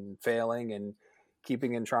trying and failing and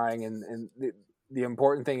keeping and trying. And the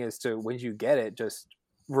important thing is to, when you get it, just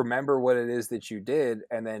remember what it is that you did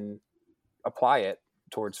and then apply it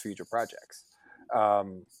towards future projects.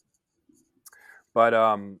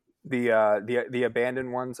 The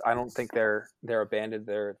abandoned ones, I don't think they're abandoned.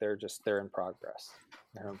 They're in progress.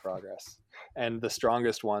 They're in progress. And the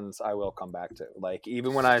strongest ones I will come back to. Like,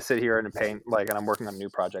 even when I sit here and paint, like, and I'm working on new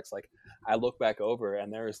projects, like, I look back over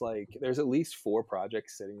and there's at least 4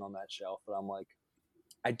 projects sitting on that shelf, but I'm like,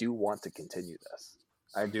 I do want to continue this.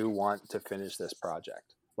 I do want to finish this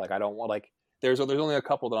project. Like, I don't want, like, there's only a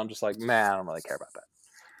couple that I'm just like, man, I don't really care about that.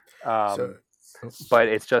 But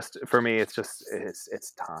it's just, for me, it's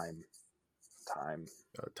time.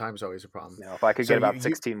 Time's always a problem. You know, if I could get about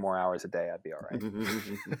 16 more hours a day, I'd be all right.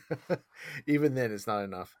 Even then, it's not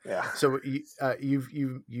enough. Yeah. So you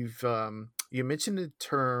mentioned the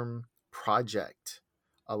term project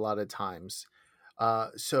a lot of times.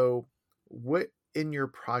 So what in your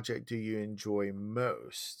project do you enjoy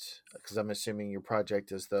most? Because I'm assuming your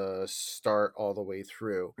project is the start all the way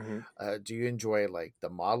through. Mm-hmm. Do you enjoy like the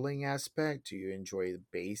modeling aspect? Do you enjoy the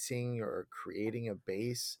basing or creating a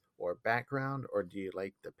base or background, or do you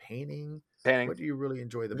like the painting? What do you really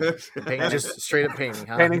enjoy the most? The painting, just straight up painting,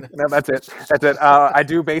 huh? Painting. No, that's it. I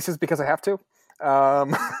do bases because I have to.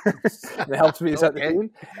 It helps me set the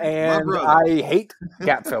scene, and I hate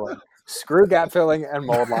gap filling. Screw gap filling and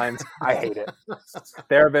mold lines. I hate it.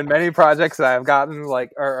 There have been many projects that I've gotten,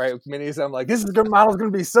 like, or minis, I'm like, this model's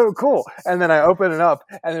going to be so cool. And then I open it up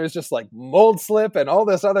and there's just like mold slip and all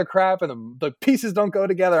this other crap and the pieces don't go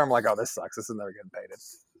together. I'm like, oh, this sucks. This is never getting painted.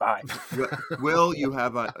 Bye. Will, you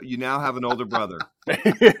now have an older brother.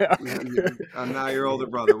 Yeah. I'm now your older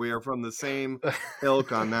brother. We are from the same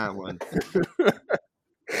ilk on that one.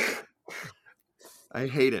 I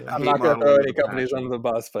hate it. I'm not going to throw any companies under the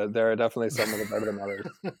bus, but there are definitely some that are better than others.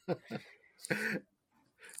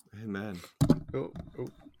 Amen. Oh,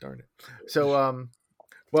 darn it. So,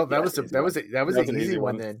 Well, that Yeah, was easy that one. was that was That's an an easy easy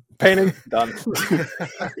one one. then. Painting done.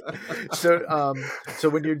 So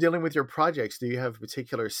when you're dealing with your projects, do you have a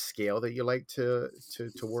particular scale that you like to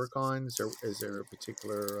work on? Is there a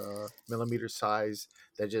particular millimeter size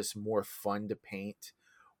that's just more fun to paint,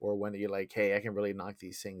 or one that you're like, hey, I can really knock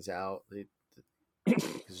these things out?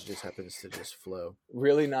 Because it just happens to just flow.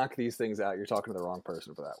 Really knock these things out. You're talking to the wrong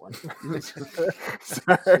person for that one.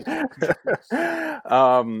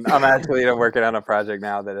 I'm actually working on a project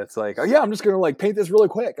now that it's like, oh yeah, I'm just gonna like paint this really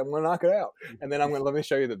quick. I'm gonna knock it out, and then let me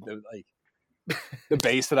show you the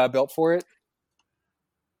base that I built for it.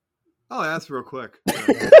 Oh, that's real quick.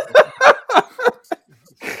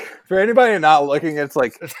 For anybody not looking, it's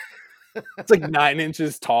like 9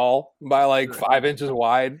 inches tall by like 5 inches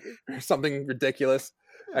wide, or something ridiculous.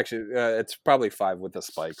 Actually, it's probably 5 with the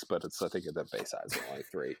spikes, but I think the base size is only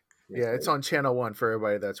 3. Yeah, it's on channel 1 for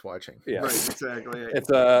everybody that's watching. Yeah, right, exactly. It's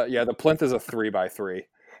the plinth is a 3x3,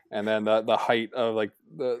 and then the height of like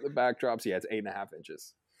the backdrops, it's 8.5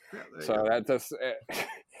 inches. Yeah, so that's just,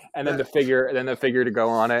 and then the figure to go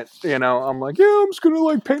on it. I'm like, yeah, I'm just gonna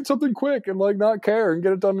like paint something quick and like not care and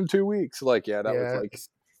get it done in 2 weeks. Like, was like,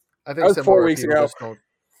 I think that was 4 weeks ago.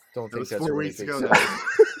 Don't think that's 4 really weeks big ago.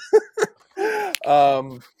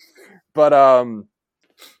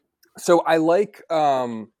 So I like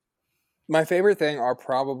my favorite thing are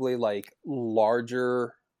probably like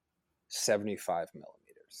larger 75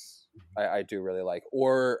 millimeters. I do really like,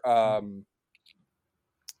 or I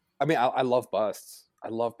love busts. I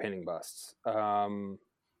love painting busts.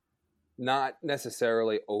 Not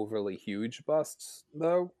necessarily overly huge busts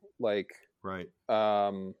though, like right.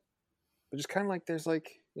 But just kind of like there's like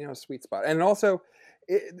a sweet spot, and also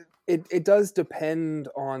it does depend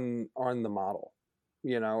on the model,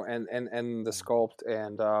 and the sculpt,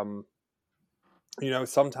 and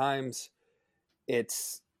sometimes if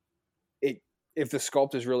the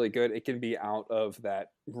sculpt is really good, it can be out of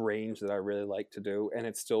that range that I really like to do, and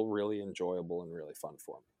it's still really enjoyable and really fun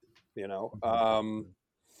for me.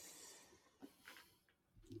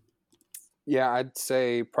 Yeah, I'd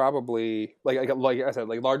say probably like I said,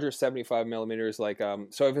 like larger 75 millimeters. Like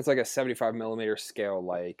so if it's like a 75 millimeter scale,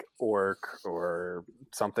 like Orc or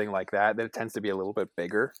something like that, then it tends to be a little bit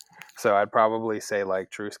bigger. So I'd probably say like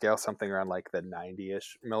true scale, something around like the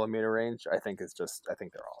 90-ish millimeter range. I think they're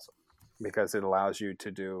awesome because it allows you to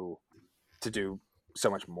do so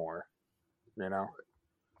much more.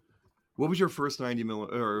 What was your first 90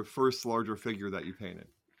 millimeter or first larger figure that you painted?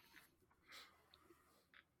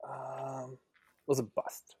 It was a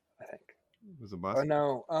bust, I think. It was a bust? Oh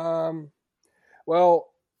no. Well,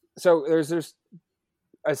 so there's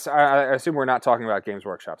I assume we're not talking about Games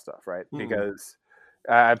Workshop stuff, right? Mm-hmm. Because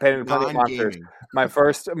I painted plenty of monsters. My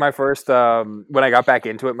first when I got back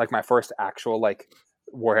into it, like my first actual like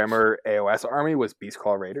Warhammer AOS army was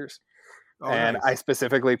Beastclaw Raiders. Oh, and nice. I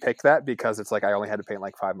specifically picked that because it's like I only had to paint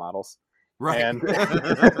like 5 models. Right. And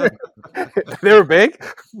they were big,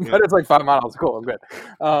 but it's like 5 models. Cool, I'm good.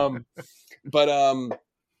 But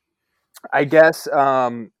I guess so I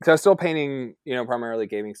was still painting, primarily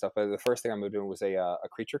gaming stuff. But the first thing I'm doing was a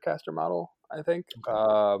creature caster model, I think,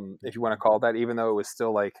 if you want to call it that. Even though it was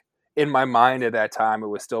still like in my mind at that time, it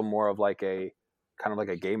was still more of like a kind of like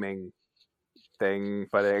a gaming thing.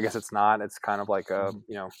 But I guess it's not. It's kind of like a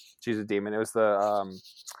she's a demon. It was the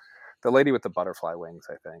lady with the butterfly wings,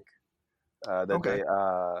 I think.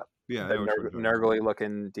 Nurgly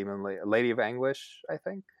looking demon Lady of Anguish, I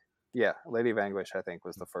think. Yeah, Lady of Anguish, I think,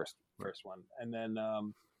 was the first one. And then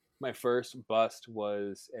my first bust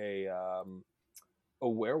was a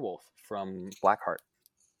werewolf from Blackheart.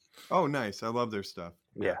 Oh, nice. I love their stuff.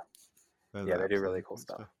 Yeah. They do really cool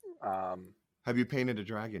stuff. Have you painted a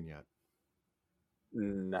dragon yet?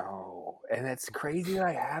 No. And it's crazy that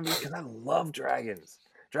I haven't because I love dragons.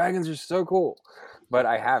 Dragons are so cool. But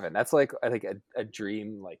I haven't. That's like, I think, a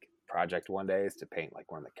dream, like, project one day is to paint like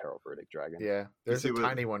one of the Carol Burdick dragons. Yeah, there's a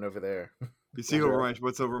tiny one over there. You see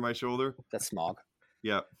what's over my shoulder? That's Smog.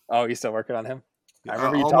 Yeah. Oh, you still working on him? I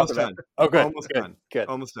remember you talking about. Oh, good. Almost done. Good.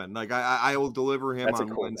 Almost done. Like I will deliver him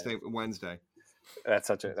on Wednesday. That's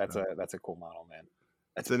a cool model, man.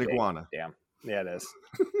 It's an iguana. Damn. Yeah, it is.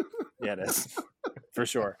 Yeah, it is. For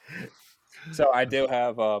sure. So I do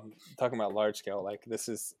have talking about large scale. Like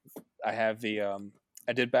I have the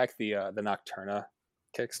I did back the Nocturna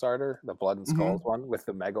Kickstarter, the Blood and Skulls one with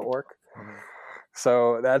the Mega Orc. Mm-hmm.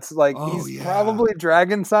 So that's like he's probably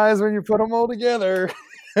dragon size when you put them all together.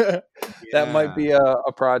 That might be a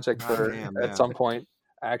project for at some point.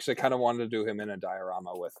 I actually kind of wanted to do him in a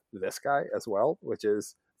diorama with this guy as well, which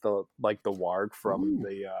is the Warg from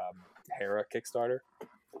the Hera Kickstarter.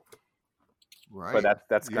 Right. But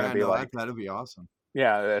that's going to be that'll be awesome.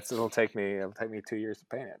 Yeah, it'll take me 2 years to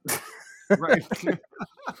paint it. Right.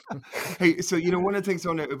 Hey, so one of the things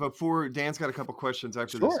on it before, Dan's got a couple questions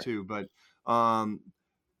after this Sure. too, but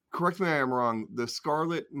correct me if I'm wrong. The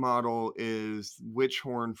Scarlet model is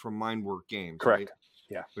Witchhorn from Mindwork Games, right? Correct.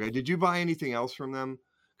 Yeah. Okay. Did you buy anything else from them?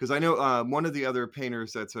 Because I know one of the other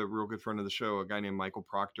painters that's a real good friend of the show, a guy named Michael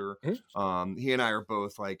Proctor. Mhm. He and I are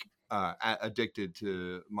both like addicted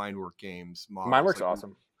to Mindwork Games models. Mindwork's Like,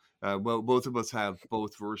 awesome. well, both of us have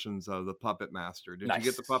both versions of the Puppet Master. Did you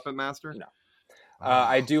get the Nice. Puppet Master? No. Oh,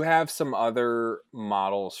 I do have some other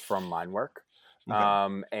models from Mindwork.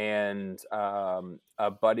 okay. And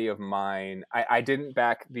a buddy of mine, I didn't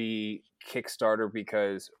back the Kickstarter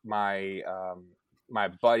because my my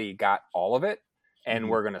buddy got all of it, and Mhm.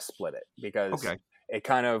 we're gonna split it because Okay. it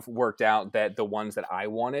kind of worked out that the ones that I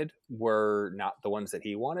wanted were not the ones that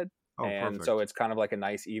he wanted. Oh, And so perfect. it's kind of like a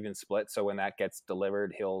nice even split. So when that gets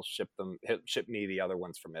delivered, he'll ship me the other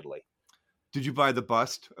ones from Italy. Did you buy the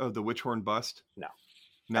bust of the Witchhorn bust? No,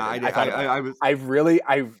 No, I I didn't. did. I thought about it. I was.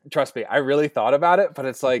 I trust me. I really thought about it, but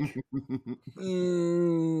it's like, I've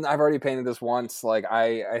already painted this once. Like,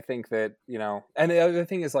 I think that, and the other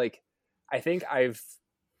thing is like, I think I've,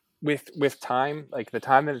 with time, like the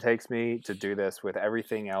time that it takes me to do this with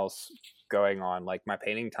everything else going on, like my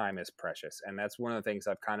painting time is precious. And that's one of the things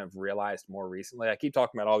I've kind of realized more recently. I keep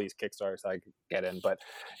talking about all these Kickstarters I get in, but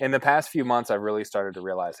in the past few months, I've really started to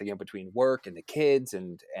realize, again, between work and the kids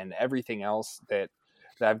and everything else that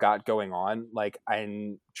I've got going on, like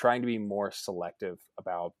I'm trying to be more selective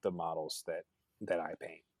about the models that I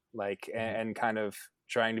paint, like, and kind of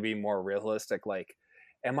trying to be more realistic. Like,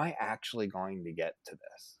 am I actually going to get to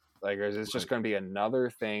this? Like, or is this just Right. going to be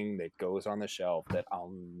another thing that goes on the shelf that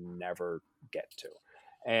I'll never get to?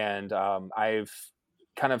 And I've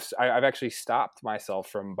actually stopped myself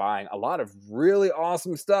from buying a lot of really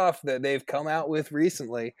awesome stuff that they've come out with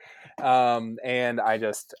recently, and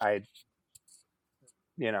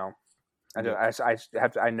you know Yep. I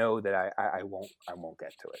have to, I know that I won't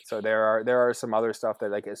get to it. So there are some other stuff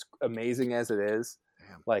that, like, as amazing as it is,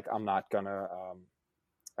 Damn. like I'm not gonna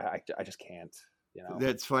I just can't.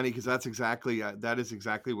 That's funny because that is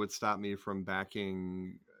exactly what stopped me from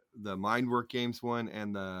backing the Mindwork Games one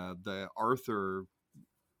and the Arthur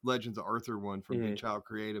Legends of Arthur one from Big Mhm. Child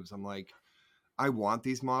Creatives. I'm like, I want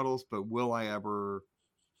these models, but will I ever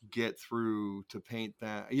get through to paint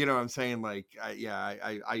that? You know what I'm saying? Like,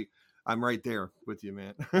 I'm right there with you,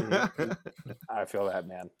 man. Mhm. I feel that,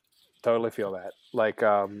 man. Totally feel that. Like,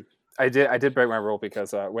 I did break my rule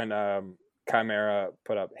because when Chimera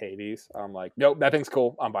put up Hades, I'm like, nope, that thing's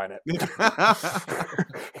cool. I'm buying it.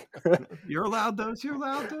 You're allowed those. You're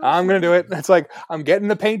allowed those. I'm gonna do it. It's like I'm getting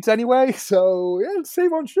the paints anyway, so yeah,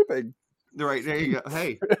 save on shipping. Right, there you go.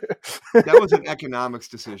 Hey, that was an economics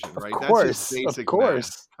decision, right? That's just Of basic math.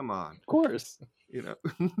 course, Come on, of course.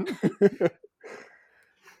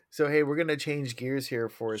 So, hey, we're going to change gears here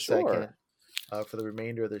for a second Sure. for the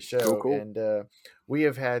remainder of the Cool, show. cool. And we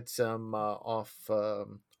have had some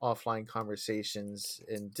offline conversations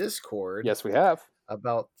in Discord Yes, we have.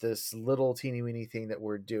 about this little teeny weeny thing that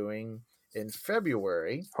we're doing in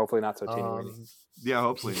February. Hopefully not so teeny weeny. Yeah,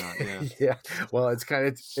 hopefully not. Yeah. Yeah. Well, it's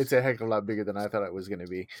a heck of a lot bigger than I thought it was going to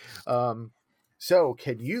be. So,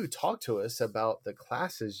 can you talk to us about the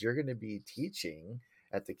classes you're going to be teaching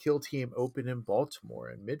at the Kill Team Open in Baltimore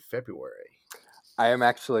in mid-February? I am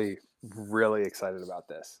actually really excited about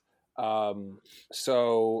this.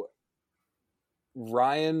 So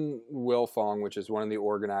Ryan Wilfong, which is one of the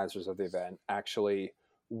organizers of the event, actually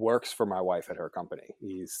works for my wife at her company.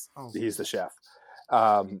 He's the chef.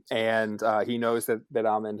 And he knows that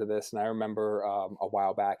I'm into this. And I remember a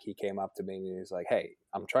while back, he came up to me and he was like, hey,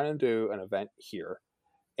 I'm trying to do an event here.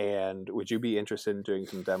 And would you be interested in doing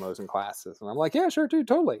some demos and classes? And I'm like, yeah, sure, dude,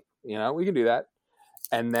 totally. We can do that.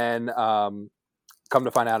 And then come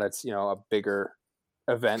to find out it's, a bigger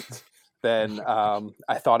event than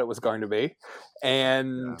I thought it was going to be.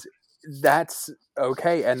 And that's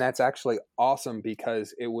okay. And that's actually awesome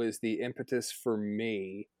because it was the impetus for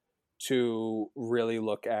me to really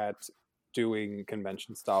look at doing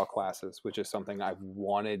convention style classes, which is something I've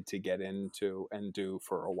wanted to get into and do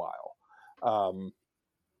for a while.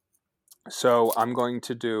 So I'm going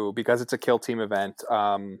to do, because it's a Kill Team event,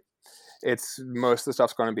 it's most of the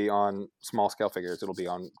stuff's going to be on small scale figures. It'll be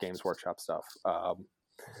on Games Workshop stuff.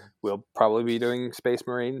 We'll probably be doing Space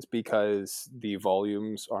Marines because the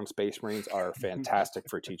volumes on Space Marines are fantastic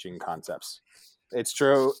for teaching concepts. It's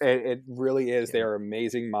true. It really is. Yeah. They are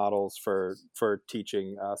amazing models for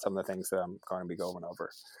teaching some of the things that I'm going to be going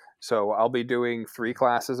over. So I'll be doing 3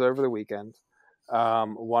 classes over the weekend.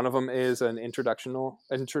 One of them is an introduction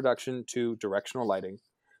to directional lighting.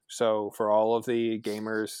 So for all of the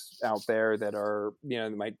gamers out there that are,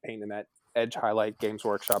 that might paint in that Edge Highlight Games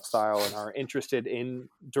Workshop style and are interested in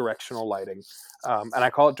directional lighting, and I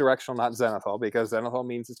call it directional, not zenithal, because zenithal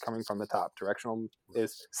means it's coming from the top. Directional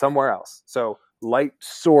is somewhere else. So light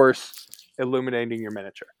source illuminating your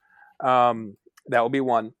miniature. That will be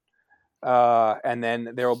one. And then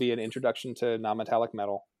there will be an introduction to non-metallic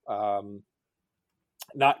metal.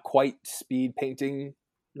 Not quite speed painting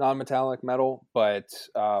non-metallic metal, but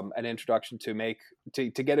an introduction to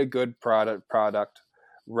get a good product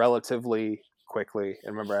relatively quickly.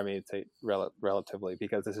 And remember, I mean, it's relatively,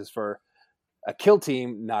 because this is for a kill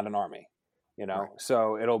team, not an army. Right.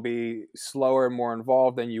 So it'll be slower and more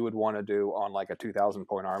involved than you would want to do on like a 2,000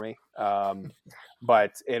 point army.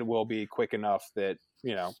 But it will be quick enough that,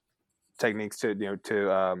 techniques to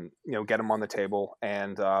get them on the table,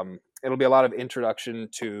 and it'll be a lot of introduction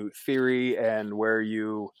to theory and where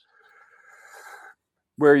you're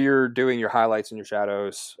doing your highlights and your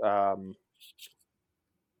shadows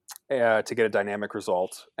to get a dynamic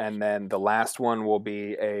result. And then the last one will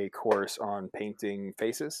be a course on painting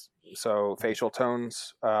faces, so facial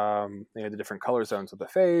tones, the different color zones of the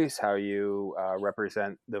face, how you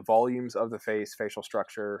represent the volumes of the face, facial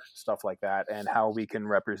structure, stuff like that, and how we can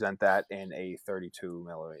represent that in a 32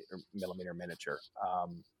 millimeter miniature.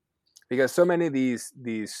 Because so many of these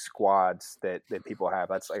squads that people have,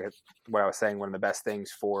 that's like what I was saying, one of the best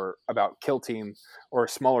things about Kill Team or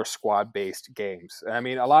smaller squad based games. I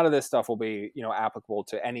mean, a lot of this stuff will be applicable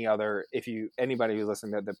to anybody who's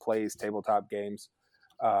listening that plays tabletop games.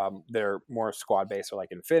 They're more squad based, or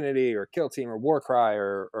like Infinity or Kill Team or Warcry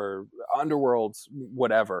or Underworlds,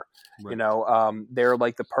 whatever. Right. They're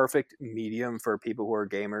like the perfect medium for people who are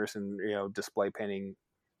gamers and display painting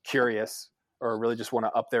curious, or really just want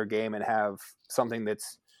to up their game and have something that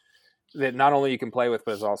not only you can play with,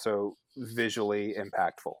 but is also visually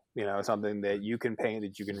impactful. Something that you can paint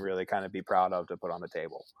that you can really kind of be proud of to put on the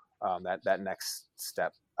table. That next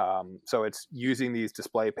step. So it's using these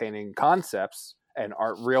display painting concepts and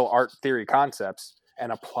real art theory concepts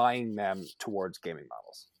and applying them towards gaming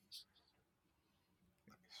models.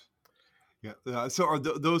 Yeah. So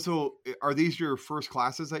are these your first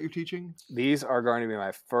classes that you're teaching? These are going to be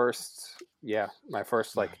my first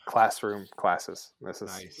like classroom classes. This is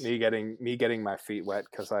nice. me getting my feet wet,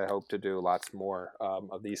 because I hope to do lots more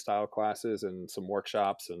of these style classes and some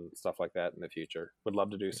workshops and stuff like that in the future. Would love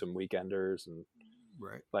to do some weekenders and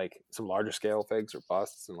like some larger scale figs or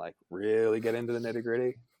busts and like really get into the nitty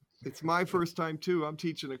gritty. It's my first time too. I'm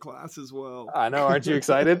teaching a class as well. I know. Aren't you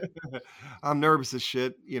excited? I'm nervous as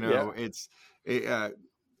shit. It'll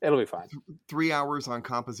be fine. 3 hours on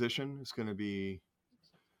composition. It's going to be,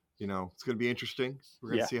 it's going to be interesting. We're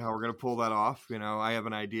going to see how we're going to pull that off. I have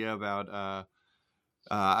an idea about,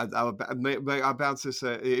 I'll bounce this.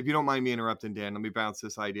 If you don't mind me interrupting, Dan, let me bounce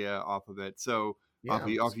this idea off of it. So, off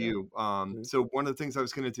you. So one of the things I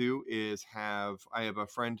was going to do is I have a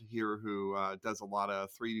friend here who does a lot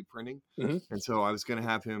of 3D printing. Mm-hmm. And so I was going to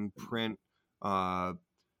have him print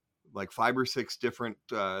like 5 or 6 different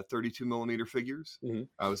 32 millimeter figures. Mm-hmm.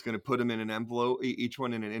 I was going to put them in an envelope, each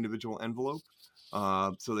one in an individual envelope,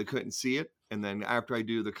 so they couldn't see it. And then after I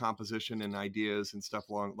do the composition and ideas and stuff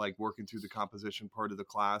along, like working through the composition part of the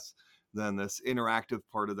class, then this interactive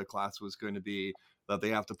part of the class was going to be that they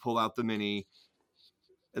have to pull out the mini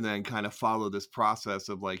and then kind of follow this process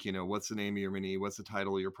of like, what's the name of your mini, what's the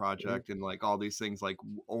title of your project, mm-hmm. and like all these things, like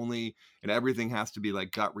and everything has to be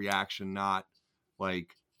like gut reaction, not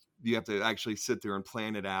like you have to actually sit there and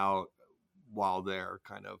plan it out while they're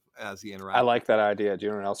kind of as the interaction. I like that idea. Do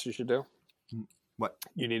you know what else you should do? What?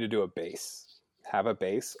 You need to do a base. Have a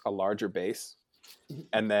base, a larger base,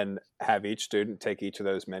 and then have each student take each of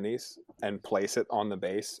those minis and place it on the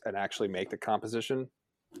base and actually make the composition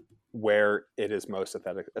where it is most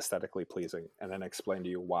aesthetically pleasing, and then explain to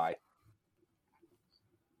you why.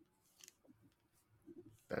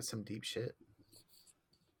 That's some deep shit.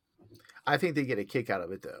 I think they get a kick out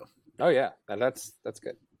of it, though. Oh yeah, that's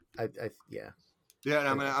good. Yeah.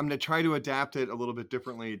 And I'm gonna try to adapt it a little bit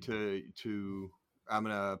differently to I'm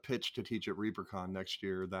gonna pitch to teach at ReaperCon next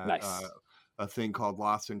year that nice. A thing called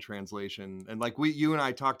Lost in Translation, and like you and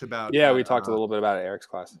I talked about. Yeah, we talked a little bit about it, Eric's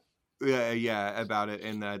class. Yeah, about it,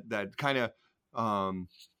 and that kind of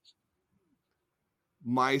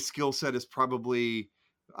my skill set is probably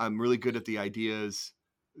I'm really good at the ideas,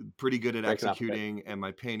 pretty good at executing, and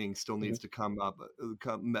my painting still needs to come up.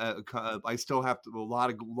 I still have a lot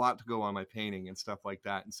to go on my painting and stuff like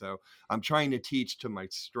that, and so I'm trying to teach to my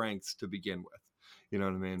strengths to begin with. You know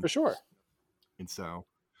what I mean? For sure. And so,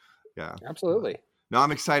 Yeah. Absolutely. No,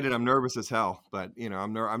 I'm excited. I'm nervous as hell, but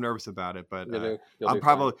I'm nervous about it. But You'll I'm be fine.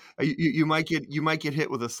 probably you might get hit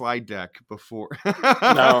with a slide deck before.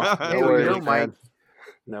 No Hey, worries, Mike. man.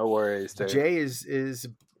 No worries, dude. Jay is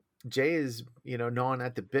gnawing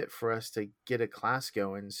at the bit for us to get a class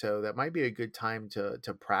going, so that might be a good time to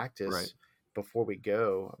practice Right. before we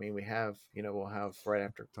go. I mean, we have we'll have right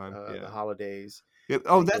after Time, the holidays. Yeah.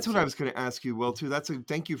 Oh, that's what I was going to ask you, Will, too.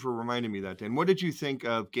 Thank you for reminding me that, Dan. What did you think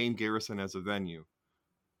of Game Garrison as a venue?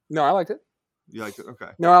 No, I liked it. You liked it? Okay.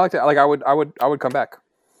 No, I liked it. Like I would come back.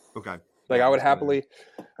 Okay. Like I would happily.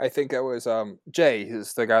 I think it was Jay,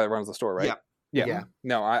 who's the guy that runs the store, right? Yeah.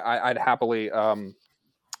 No, I'd happily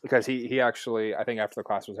because he actually, I think after the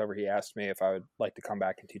class was over, he asked me if I would like to come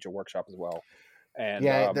back and teach a workshop as well, and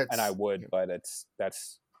I would, but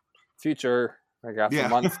that's future. I got some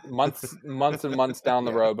months and months down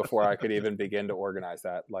the road before I could even begin to organize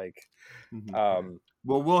that. Like,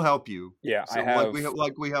 well, we'll help you. Yeah, so I have. We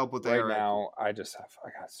help with right Eric. now. I got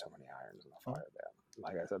so many irons in the fire, man.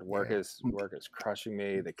 Like I said, work is crushing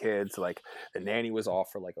me. The kids, like the nanny was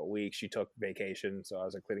off for like a week. She took vacation, so I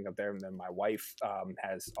was like cleaning up there. And then my wife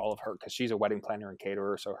has all of her, because she's a wedding planner and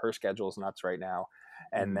caterer, so her schedule is nuts right now.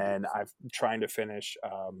 And then I'm trying to finish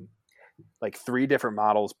like 3 different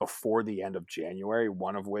models before the end of January.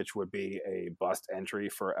 One of which would be a bust entry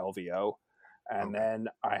for LVO. And then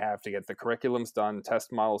I have to get the curriculums done,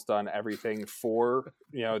 test models done, everything for,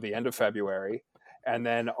 the end of February. And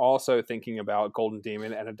then also thinking about Golden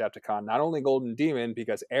Demon and Adepticon. Not only Golden Demon,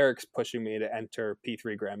 because Eric's pushing me to enter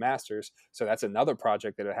P3 Grandmasters. So that's another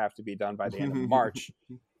project that would have to be done by the end of March.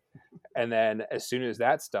 And then as soon as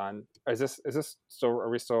that's done, is this still, are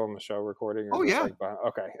we still on the show recording? Or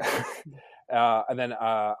okay. And then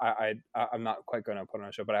I'm not quite going to put on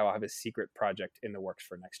a show, but I will have a secret project in the works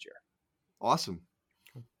for next year. Awesome.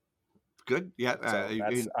 Good. Yeah.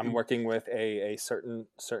 So I'm working with a certain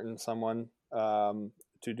someone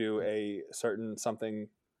to do a certain something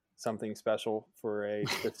special for a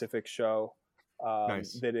specific show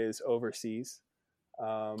that is overseas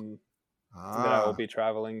that I will be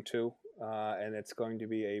traveling to, and it's going to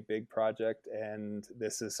be a big project. And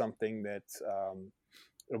this is something that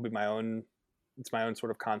it'll be my own. It's my own sort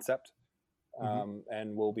of concept,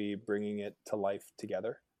 and we'll be bringing it to life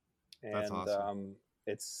together. And that's awesome.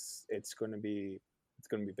 It's going to be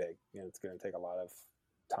big. It's going to take a lot of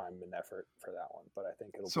time and effort for that one, but I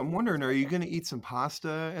think it'll. So I'm wondering, are you going to eat some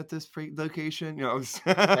pasta at this location? Maybe.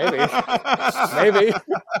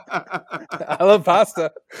 I love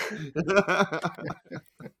pasta.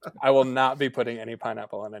 I will not be putting any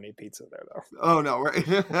pineapple on any pizza there, though. Oh no, right?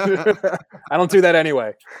 I don't do that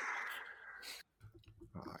anyway.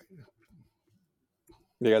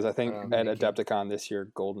 Because I think at Adepticon this year,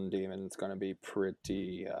 Golden Demon is going to be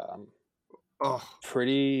pretty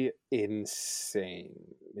insane.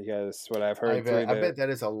 Because what I've heard, I bet that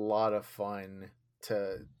is a lot of fun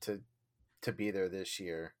to be there this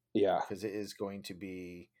year. Yeah, because it is going to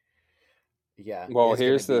be. Yeah. Well,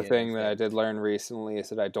 here's the thing that I did learn recently is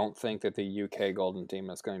that I don't think that the UK Golden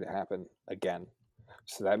Demon is going to happen again.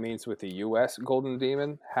 So that means with the US Golden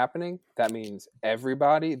Demon happening, that means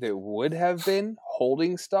everybody that would have been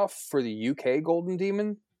holding stuff for the UK Golden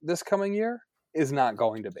Demon this coming year is not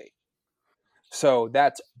going to be. So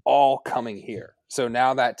that's all coming here. So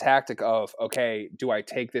now that tactic of, okay, do I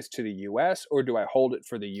take this to the US or do I hold it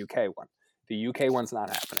for the UK one? The UK one's not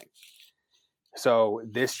happening. So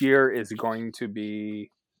this year is going to be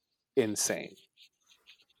insane.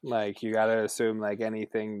 Like, you got to assume, like,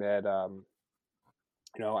 anything that, I'm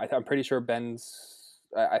pretty sure Ben's,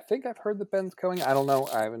 I think I've heard that Ben's going. I don't know.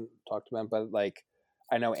 I haven't talked to Ben, but, like,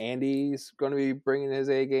 I know Andy's going to be bringing his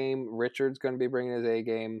A game. Richard's going to be bringing his A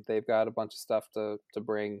game. They've got a bunch of stuff to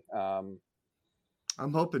bring.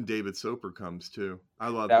 I'm hoping David Soper comes too. I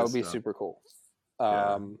love that. Would be super cool.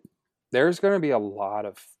 There's going to be a lot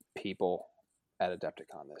of people at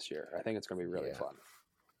Adepticon this year. I think it's going to be really fun.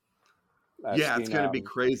 It's going to be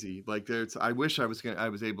crazy. Like, I wish I was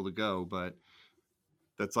able to go, but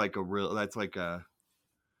that's like a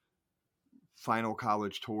final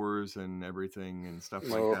college tours and everything and stuff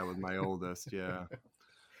like that with my oldest. Yeah.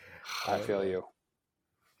 I feel you.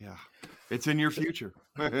 Yeah. It's in your future.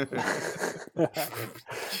 I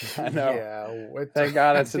know. Yeah. Thank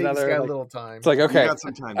God it's another got a little time. It's like, okay, got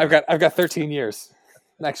some time I've got 13 years.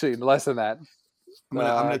 Actually, less than that. I'm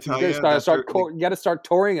gonna tell you, you got to start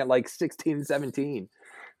touring at like 16, 17.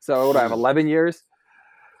 So what do I have, 11 years?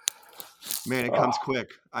 Man, it comes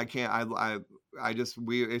quick. I can't.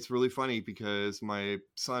 It's really funny because my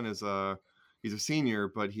son he's a senior,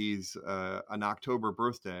 but he's an October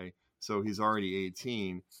birthday, so he's already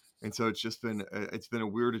 18. And so it's been a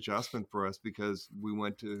weird adjustment for us because we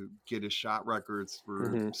went to get his shot records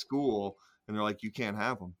for school, and they're like, you can't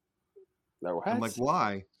have them. No, I'm like,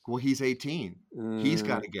 why? Well, he's 18. He's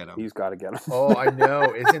got to get them. He's got to get them. Oh, I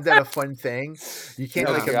know. Isn't that a fun thing? You can't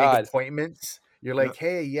Yeah. like Oh, God. make appointments. You're like,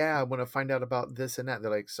 hey, yeah, I want to find out about this and that. They're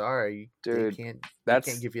like, sorry, Dude, they can't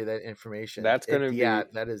that's give you that information. that's gonna be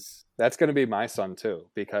that's gonna be my son too,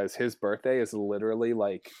 because his birthday is literally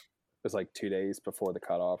like 2 days before the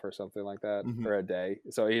cutoff or something like that, or a day.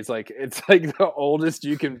 So he's like, it's like the oldest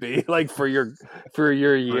you can be, like for your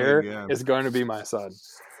year, yeah. is going to be my son.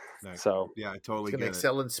 Nice. So yeah, I totally It's gonna get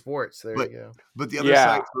excel in sports. There you go. But the other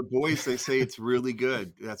Yeah. side for boys, they say it's really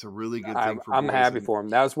good. That's a really good thing for I'm boys. happy And for him.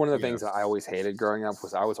 That was one of the Yeah. things that I always hated growing up,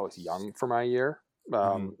 was I was always young for my year,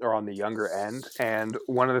 or on the younger end. And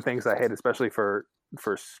one of the things I hate, especially for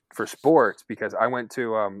sports, because I went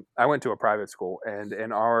to a private school, and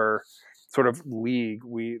in our sort of league,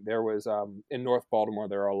 there was in North Baltimore,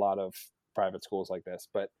 there are a lot of private schools like this,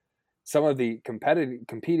 but some of the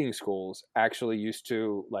competing schools actually used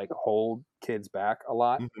to like hold kids back a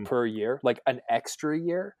lot per year, like an extra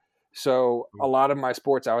year. So a lot of my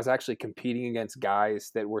sports, I was actually competing against guys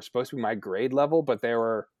that were supposed to be my grade level, but they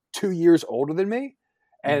were 2 years older than me.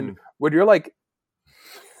 And when you're like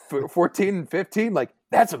 14 and 15, like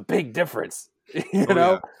that's a big difference, you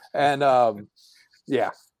know? Yeah. And yeah.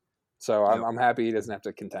 So I'm happy he doesn't have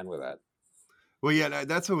to contend with that. Well, yeah,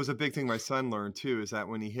 that's what was a big thing my son learned too, is that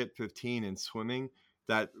when he hit 15 in swimming,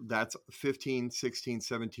 that's 15, 16,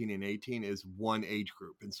 17, and 18 is one age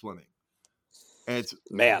group in swimming. And it's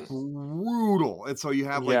brutal. And so you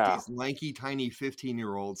have like these lanky, tiny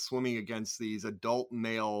 15-year-olds swimming against these adult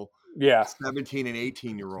male 17 and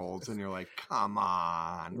 18-year-olds. And you're like, come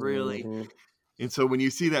on, really? And so when you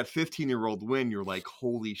see that 15-year-old win, you're like,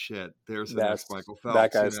 holy shit, there's the next Michael Phelps.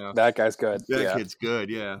 That guy's good. That kid's good,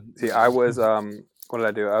 yeah. See, I was, what did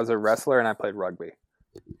I do? I was a wrestler and I played rugby.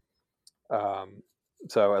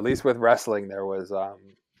 So at least with wrestling, there was, a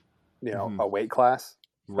weight class.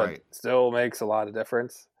 Right. Still makes a lot of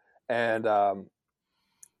difference. And I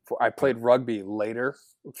played rugby later,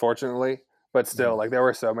 fortunately. But still, like, there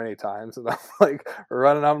were so many times that I'm like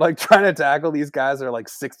running, I'm like trying to tackle these guys that are like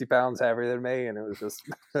 60 pounds heavier than me, and it was just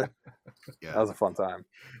that was a fun time.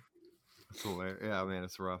 That's hilarious. Yeah, man,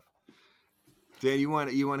 it's rough. Dan, you want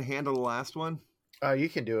to handle the last one? You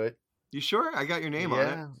can do it. You sure? I got your name on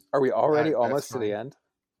it. Are we already almost to the end?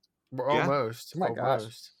 We're almost. Oh my gosh.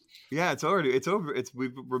 Yeah, it's over.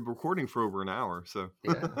 We're recording for over an hour, so.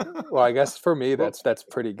 Yeah. Well, I guess for me that's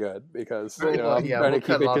pretty good, because I'm trying to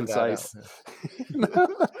keep it concise.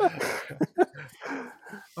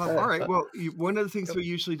 All right. Well, one of the things we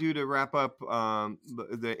usually do to wrap up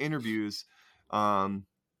the interviews, we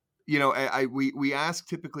ask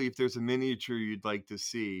typically if there's a miniature you'd like to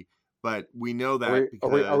see, but we know that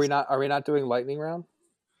are we not doing lightning round?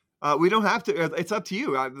 We don't have to. It's up to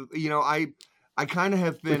you. I kind of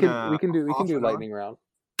have been. We can do lightning round.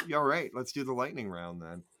 Yeah, all right. Let's do the lightning round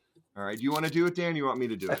then. All right. Do you want to do it, Dan? Or you want me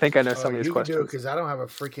to do it? I think I know some of these questions. Because I don't have a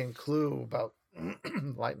freaking clue about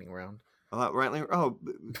lightning round. Lightning. Oh,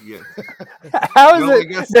 yeah. How is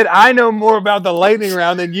it that I know more about the lightning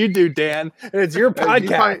round than you do, Dan? And it's your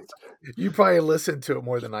podcast. You probably listen to it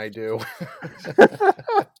more than I do.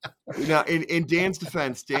 Now, in Dan's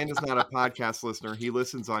defense, Dan is not a podcast listener. He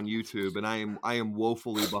listens on YouTube, and I am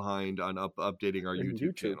woefully behind on updating our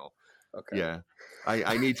YouTube channel. Okay. Yeah,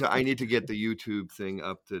 I need to get the YouTube thing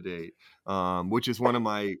up to date, which is one of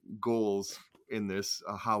my goals in this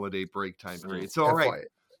holiday break time period. So all right.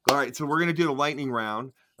 So we're gonna do the lightning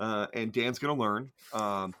round, and Dan's gonna learn.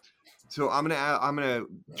 So I'm gonna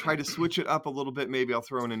try to switch it up a little bit. Maybe I'll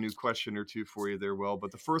throw in a new question or two for you there, Will.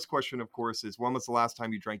 But the first question, of course, is when was the last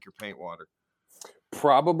time you drank your paint water?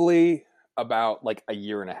 Probably about like a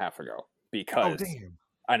year and a half ago. Because damn.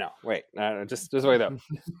 I know. Wait, just wait up.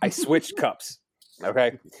 I switched cups.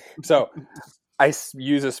 Okay, so I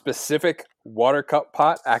use a specific water cup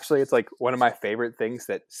pot. Actually, it's like one of my favorite things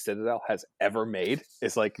that Citadel has ever made.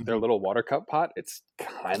 Is like their little water cup pot. It's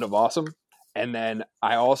kind of awesome. And then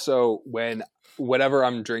I also, whatever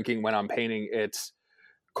I'm drinking when I'm painting, it's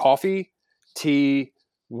coffee, tea,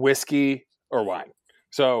 whiskey, or wine.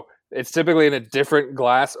 So it's typically in a different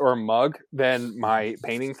glass or mug than my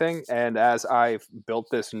painting thing. And as I've built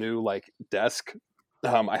this new like desk,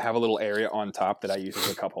 I have a little area on top that I use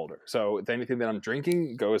as a cup holder. So anything that I'm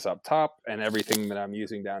drinking goes up top, and everything that I'm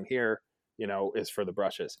using down here, is for the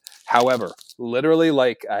brushes. However, literally,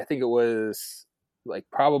 like I think it was like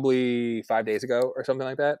probably 5 days ago or something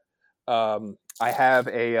like that. I have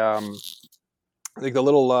a like the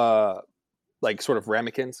little like sort of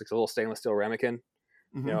ramekins, like a little stainless steel ramekin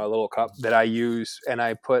Mm-hmm. a little cup that I use, and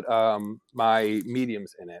I put my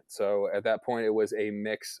mediums in it. So at that point, it was a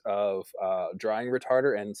mix of drying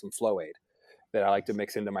retarder and some flow aid that I like to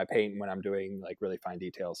mix into my paint when I'm doing like really fine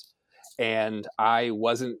details. And I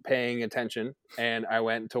wasn't paying attention, and I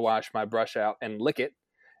went to wash my brush out and lick it,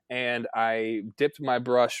 and I dipped my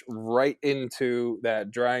brush right into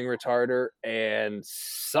that drying retarder and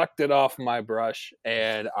sucked it off my brush,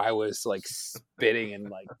 and I was like spitting and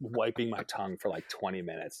like wiping my tongue for like 20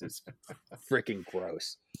 minutes. It's freaking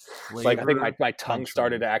gross. Like I think my tongue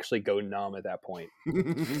started to actually go numb at that point.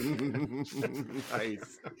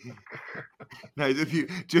 Nice. Nice. If you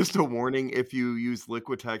just a warning, if you use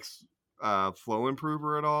Liquitex flow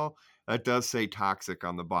improver at all, that does say toxic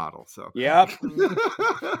on the bottle. So Yep.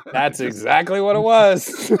 That's exactly what it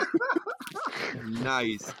was.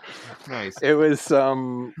 Nice. It was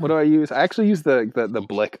what do I use? I actually use the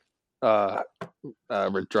Blick drying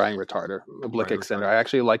retarder, the Blick extender. I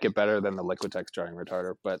actually like it better than the Liquitex drying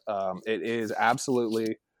retarder, but it is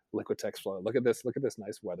absolutely Liquitex flow. Look at this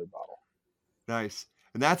nice weather bottle. Nice.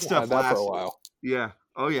 And that stuff lasts for a while. Yeah.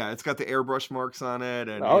 Oh yeah, it's got the airbrush marks on it,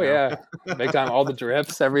 and yeah, big time. All the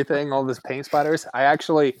drips, everything, all this paint splatters. I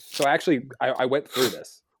went through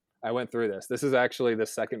this. This is actually the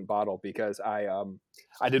second bottle because I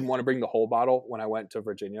didn't want to bring the whole bottle when I went to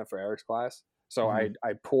Virginia for Eric's class, so I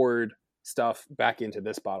poured stuff back into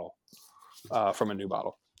this bottle from a new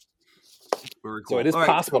bottle. Very cool. So it is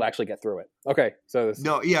possible to actually get through it. Okay, so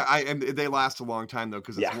they last a long time though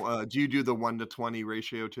because do you do the 1-to-20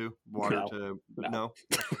 ratio too? Water to no.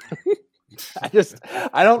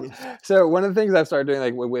 I don't. So one of the things I've started doing,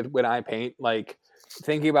 like with when I paint, like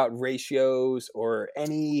thinking about ratios or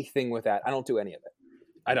anything with that, I don't do any of it.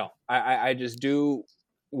 I don't. I just do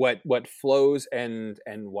what flows and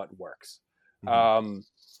what works. Mm-hmm.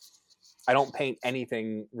 I don't paint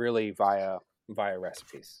anything really via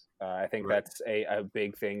recipes. I think that's a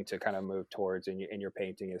big thing to kind of move towards in your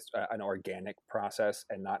painting is an organic process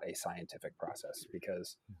and not a scientific process,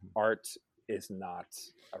 because art is not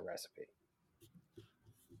a recipe.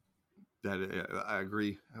 That I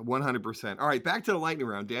agree 100%. All right, back to the lightning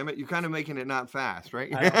round. Damn it, you're kind of making it not fast, right?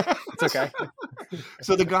 It's okay.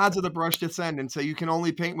 So the gods of the brush descend and say you can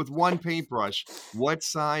only paint with one paintbrush. What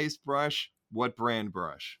size brush? What brand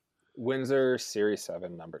brush? Winsor Series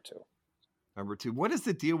 7 number 2. Number 2. What is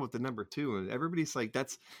the deal with the number 2? And everybody's like,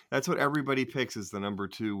 that's what everybody picks is the number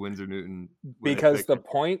 2 Winsor Newton. Because the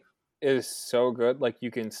point is so good. Like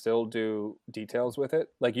you can still do details with it.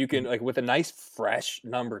 Like you can like with a nice fresh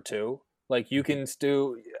number 2. Like you can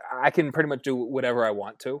still. I can pretty much do whatever I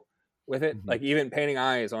want to with it. Like even painting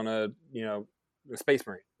eyes on a Space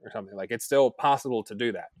Marine or something. Like it's still possible to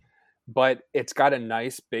do that. But it's got a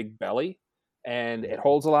nice big belly. And it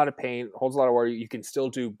holds a lot of paint, holds a lot of water. You can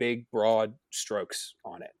still do big, broad strokes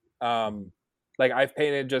on it. Like I've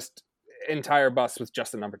painted just entire busts with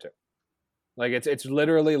just the number 2. Like it's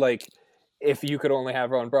literally like if you could only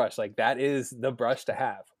have one brush, like that is the brush to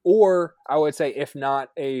have. Or I would say if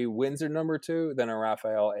not a Winsor number 2, then a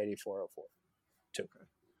Raphael 8404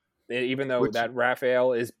 2. Even though that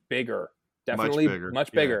Raphael is bigger, definitely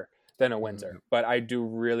much bigger. Than a Winsor, but I do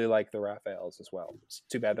really like the Raphaels as well. It's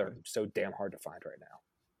too bad they're so damn hard to find right now.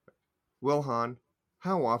 Well, Han,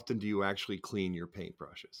 how often do you actually clean your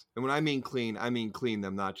paintbrushes? And when I mean clean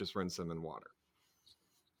them, not just rinse them in water.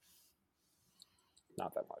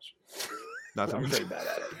 Not that much. I'm pretty bad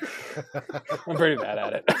at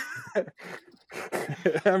it.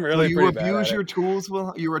 I'm really you pretty bad at it. You abuse your tools,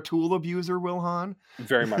 Will? You're a tool abuser, Will Han?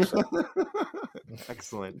 Very much so.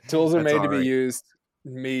 Excellent. Tools are made to be used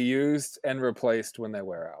and replaced when they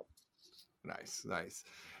wear out. Nice.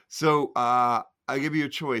 So I'll give you a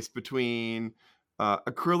choice between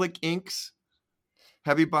acrylic inks,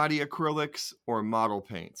 heavy body acrylics, or model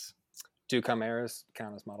paints. Do Chimeras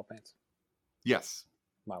count as model paints? Yes.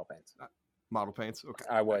 Model paints. Model paints. Okay.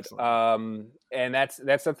 I would. And that's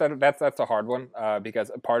a hard one because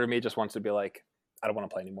a part of me just wants to be like, I don't want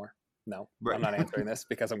to play anymore. No, right. I'm not answering this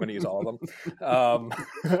because I'm going to use all of them.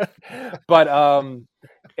 But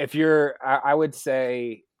if you're, I would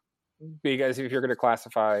say, because if you're going to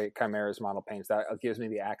classify Chimeras model paints, that gives me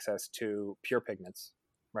the access to pure pigments,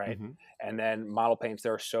 right? And then model paints,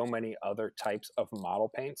 there are so many other types of model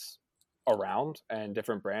paints around and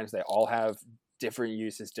different brands. They all have different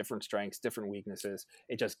uses, different strengths, different weaknesses.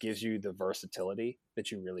 It just gives you the versatility that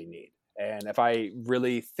you really need. And if I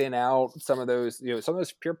really thin out some of those, some of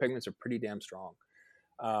those pure pigments are pretty damn strong.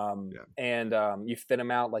 And you thin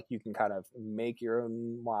them out, like you can kind of make your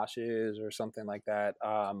own washes or something like that.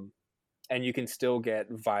 And you can still get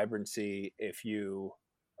vibrancy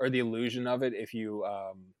or the illusion of it if you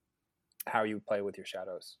how you play with your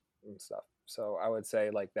shadows and stuff. So I would say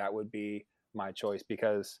like that would be my choice,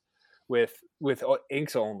 because with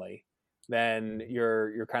inks only, then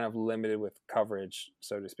you're kind of limited with coverage,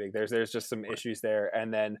 so to speak. There's just some issues there.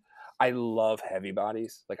 And then I love heavy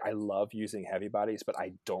bodies. Like I love using heavy bodies, but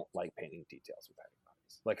I don't like painting details with heavy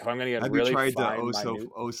bodies. Like if I'm gonna get Have really you tried the fine, minute,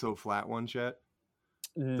 Oso flat ones yet?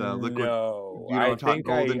 The liquid, no, you know, Top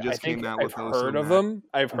Golden just came out with I've Oso heard of matte. them.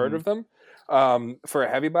 I've heard Mhm. of them. For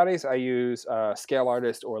heavy bodies, I use Scale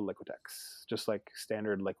Artist or Liquitex, just like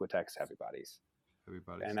standard Liquitex heavy bodies,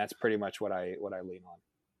 Everybody's and that's pretty much what I lean on.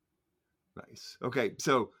 nice. Okay,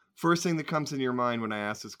 so first thing that comes into your mind when I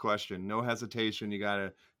ask this question, no hesitation, you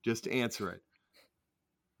gotta just answer it.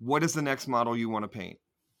 What is the next model you want to paint?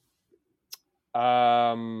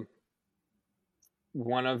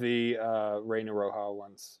 One of the Reina Roja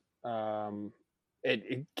ones.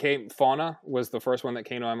 It came, Fauna was the first one that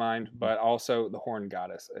came to my mind, but also the Horn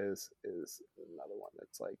Goddess is another one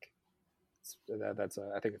that's like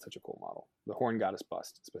I think it's such a cool model. The Horn Goddess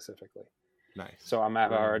bust specifically. Nice. So I'm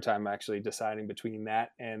having a hard time actually deciding between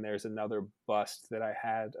that and there's another bust that I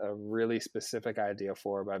had a really specific idea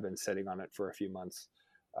for, but I've been sitting on it for a few months.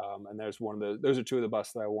 And there's those are two of the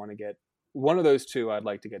busts that I want to get. One of those two I'd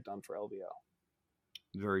like to get done for LVO.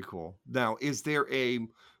 Very cool. Now, is there a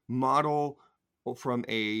model from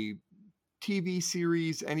a TV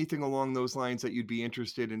series, anything along those lines that you'd be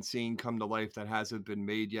interested in seeing come to life that hasn't been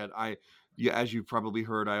made yet? As you've probably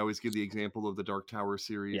heard, I always give the example of the Dark Tower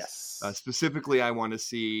series. Yes. Specifically, I want to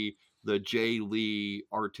see the Jay Lee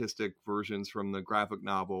artistic versions from the graphic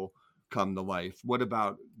novel come to life. What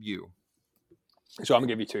about you? So I'm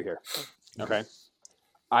gonna give you two here. Okay.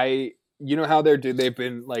 You know how they've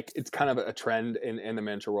been like, it's kind of a trend in the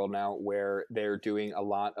miniature world now where they're doing a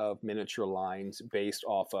lot of miniature lines based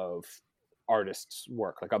off of artists'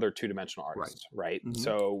 work, like other two-dimensional artists, right? Mm-hmm.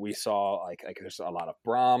 So we saw like there's a lot of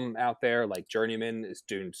Brahm out there, like Journeyman is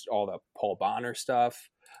doing all the Paul Bonner stuff.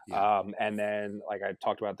 Yeah. And then like I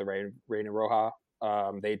talked about the Reina Roja,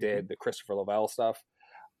 they did the Christopher Lavelle stuff.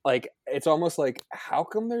 Like it's almost like, how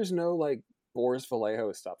come there's no like Boris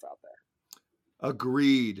Vallejo stuff out there?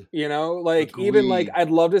 Agreed. You know, like even like I'd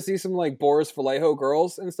love to see some like Boris Vallejo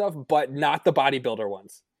girls and stuff, but not the bodybuilder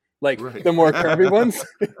ones. Like the more curvy ones,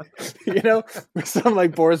 you know, some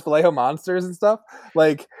like Boris Vallejo monsters and stuff.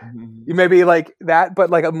 Like maybe like that, but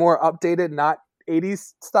like a more updated, not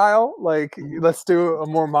 80s style. Like let's do a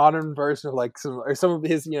more modern version of like some of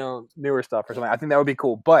his, you know, newer stuff or something. I think that would be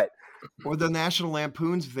cool. But or the National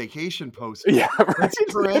Lampoon's vacation poster. Yeah, right. Let's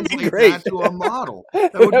translate that to a model.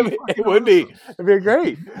 That would be it would awesome. It'd be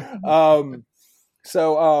great.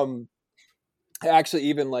 Actually,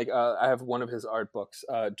 even like I have one of his art books,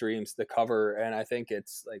 Dreams, the cover, and I think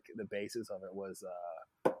it's like the basis of it was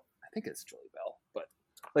I think it's Julie Bell, but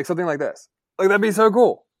like something like this. Like that'd be so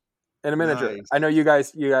cool in a miniature. Nice. I know you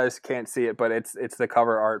guys can't see it, but it's the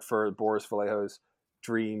cover art for Boris Vallejo's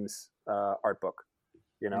Dreams art book.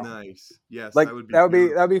 You know, nice. Yes, like that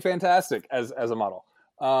would be fantastic as a model.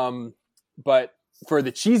 But for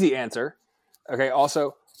the cheesy answer, okay.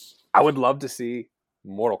 Also, I would love to see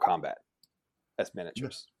Mortal Kombat as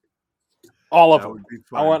miniatures. All of them.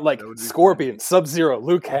 I want like Scorpion, Sub-Zero,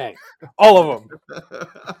 Liu Kang, all of them.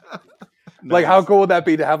 Nice. Like how cool would that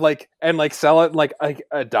be to have like and like sell it like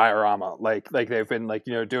a diorama like they've been like,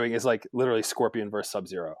 you know, doing is like literally Scorpion versus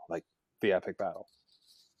Sub-Zero, like the epic battle.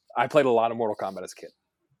 I played a lot of Mortal Kombat as a kid.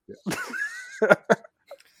 Yeah.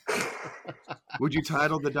 Would you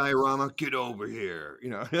title the diorama "Get Over Here"? You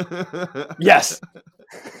know. Yes.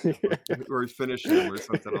 or finish him or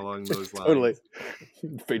something along those lines. Totally.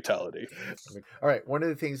 Fatality. All right. One of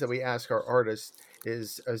the things that we ask our artists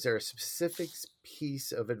is there a specific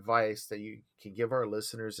piece of advice that you can give our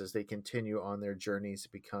listeners as they continue on their journeys to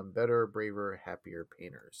become better, braver, happier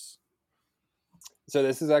painters? So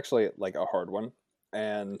this is actually like a hard one.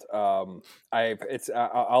 And I'll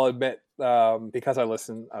admit, because I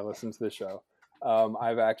listen to the show,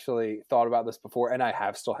 I've actually thought about this before, and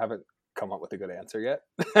I still haven't come up with a good answer yet.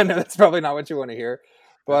 I know that's probably not what you want to hear,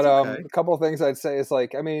 but okay. A couple of things I'd say is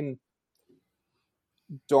like, I mean,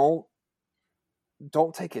 don't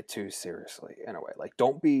take it too seriously in a way. Like,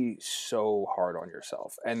 don't be so hard on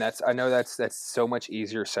yourself. And I know that's so much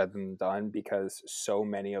easier said than done because so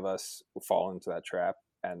many of us fall into that trap,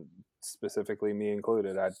 and specifically me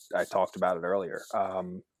included. I talked about it earlier.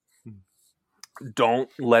 Don't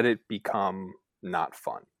let it become not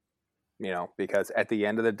fun, you know, because at the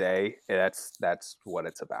end of the day, that's what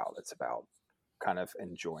it's about. It's about kind of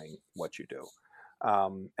enjoying what you do.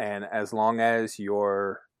 And as long as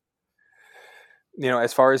you're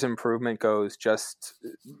as far as improvement goes, just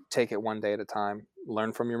take it one day at a time,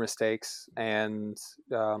 learn from your mistakes, and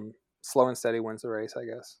slow and steady wins the race, I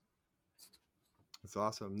guess. That's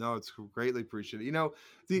awesome. No, it's greatly appreciated.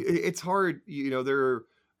 It's hard,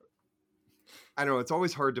 I don't know, it's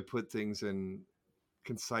always hard to put things in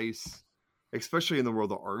concise, especially in the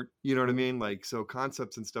world of art, you know what I mean? Like, so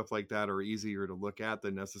concepts and stuff like that are easier to look at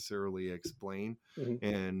than necessarily explain. Mm-hmm.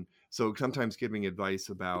 And so sometimes giving advice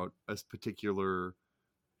about a particular,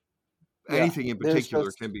 anything in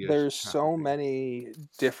particular can be there's so many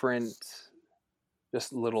different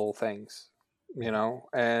just little things,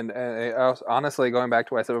 and honestly, going back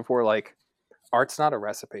to what I said before, like, art's not a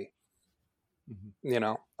recipe.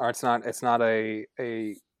 Art's not, it's not a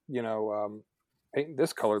paint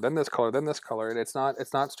this color, then this color, then this color. It's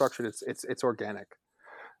not structured. It's organic.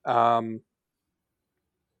 And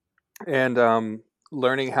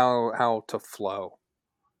learning how to flow,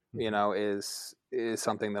 is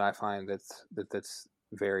something that I find that's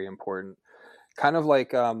very important. Kind of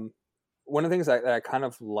like one of the things that I kind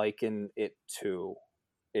of liken it to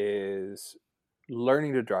is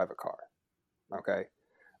learning to drive a car. Okay.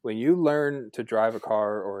 When you learn to drive a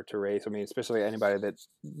car or to race, I mean, especially anybody that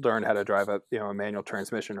learned how to drive a manual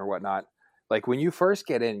transmission or whatnot, like when you first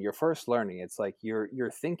get in, you're first learning, it's like you're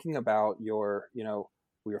thinking about your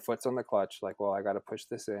foot's on the clutch, like, well, I got to push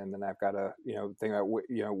this in, then I've got to think about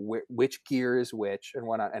which gear is which and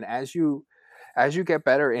whatnot. And as you get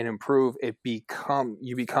better and improve,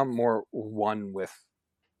 you become more one with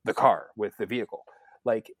the car, with the vehicle.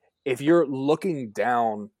 Like, if you're looking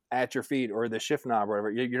down at your feet or the shift knob or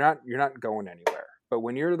whatever, you're not going anywhere. But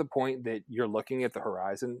when you're to the point that you're looking at the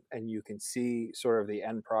horizon and you can see sort of the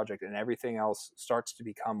end project, and everything else starts to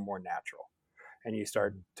become more natural and you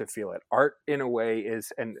start to feel it. Art, in a way,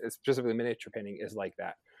 is, and specifically miniature painting, is like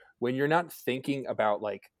that. When you're not thinking about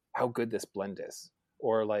like how good this blend is,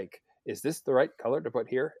 or like, is this the right color to put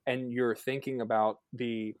here? And you're thinking about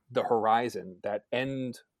the horizon, that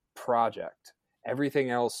end project, everything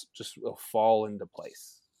else just will fall into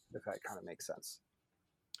place. If that kind of makes sense.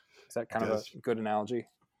 Is that kind of a good analogy?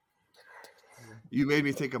 You made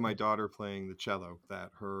me think of my daughter playing the cello, that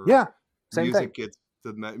her same thing.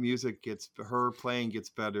 Her playing gets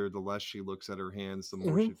better the less she looks at her hands, the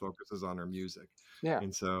more she focuses on her music. Yeah.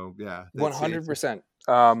 And so, 100%.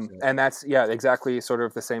 And that's, exactly sort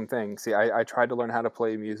of the same thing. See, I tried to learn how to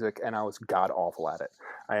play music and I was god awful at it.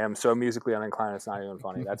 I am so musically uninclined, it's not even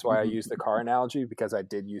funny. That's why I use the car analogy, because I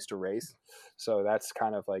did used to race. So that's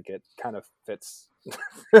kind of like, it kind of fits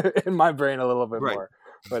in my brain a little bit more.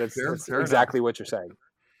 But it's exactly enough. What you're saying.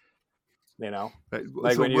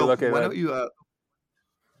 Like, so when you look at why don't you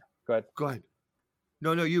Go ahead.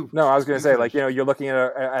 No, you. No, I was going to say, like, you're looking at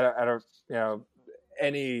a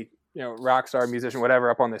any rock star, musician, whatever,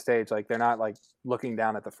 up on the stage, like, they're not like looking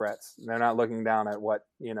down at the frets. They're not looking down at what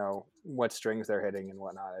strings they're hitting and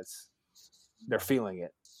whatnot. They're feeling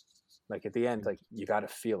it. Like, at the end, like, you got to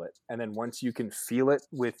feel it. And then once you can feel it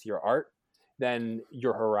with your art, then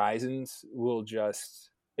your horizons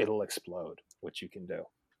it'll explode what you can do.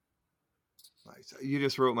 Nice. You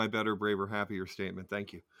just wrote my better, braver, happier statement.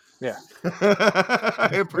 Thank you. Yeah.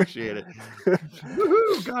 I appreciate it.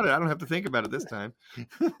 Woohoo, got it. I don't have to think about it this time.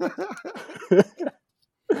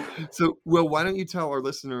 So, Will, why don't you tell our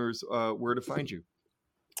listeners where to find you?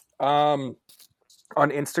 On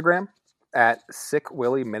Instagram at Sick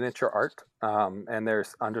Willie Miniature Art. And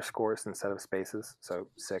there's underscores instead of spaces. So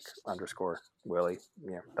sick_Willie, ..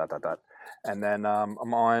 And then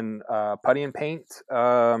I'm on Putty and Paint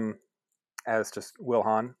as just Will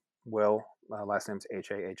Hahn. Will, last name's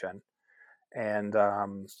Hahn. And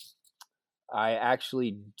I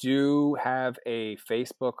actually do have a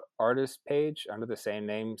Facebook artist page under the same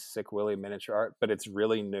name, Sick Willie Miniature Art, but it's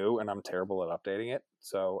really new and I'm terrible at updating it.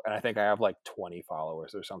 So, and I think I have like 20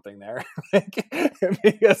 followers or something there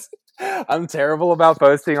because I'm terrible about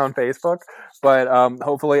posting on Facebook. But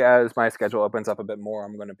hopefully, as my schedule opens up a bit more,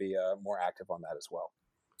 I'm going to be more active on that as well.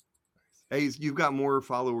 Hey, you've got more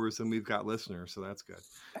followers than we've got listeners, so that's good.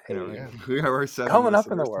 Hey, we have our 7 coming listeners.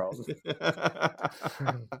 Up in the world.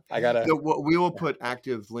 I gotta. So we will put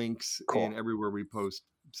active links in everywhere we post,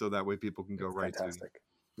 so that way people can go right to you.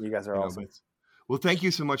 You guys are awesome. Well, thank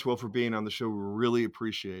you so much, Will, for being on the show. We really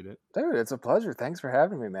appreciate it. Dude, it's a pleasure. Thanks for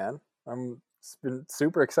having me, man. I'm been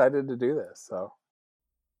super excited to do this. So,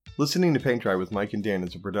 listening to Paint Dry with Mike and Dan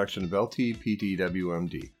is a production of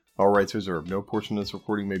LTPTWMD. All rights reserved. No portion of this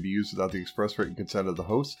recording may be used without the express written consent of the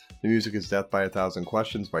host. The music is Death by a Thousand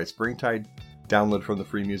Questions by Springtide. Download from the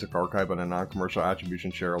Free Music Archive on a non-commercial attribution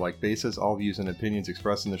share-alike basis. All views and opinions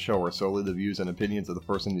expressed in the show are solely the views and opinions of the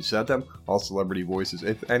person who said them. All celebrity voices,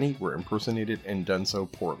 if any, were impersonated and done so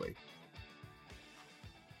poorly.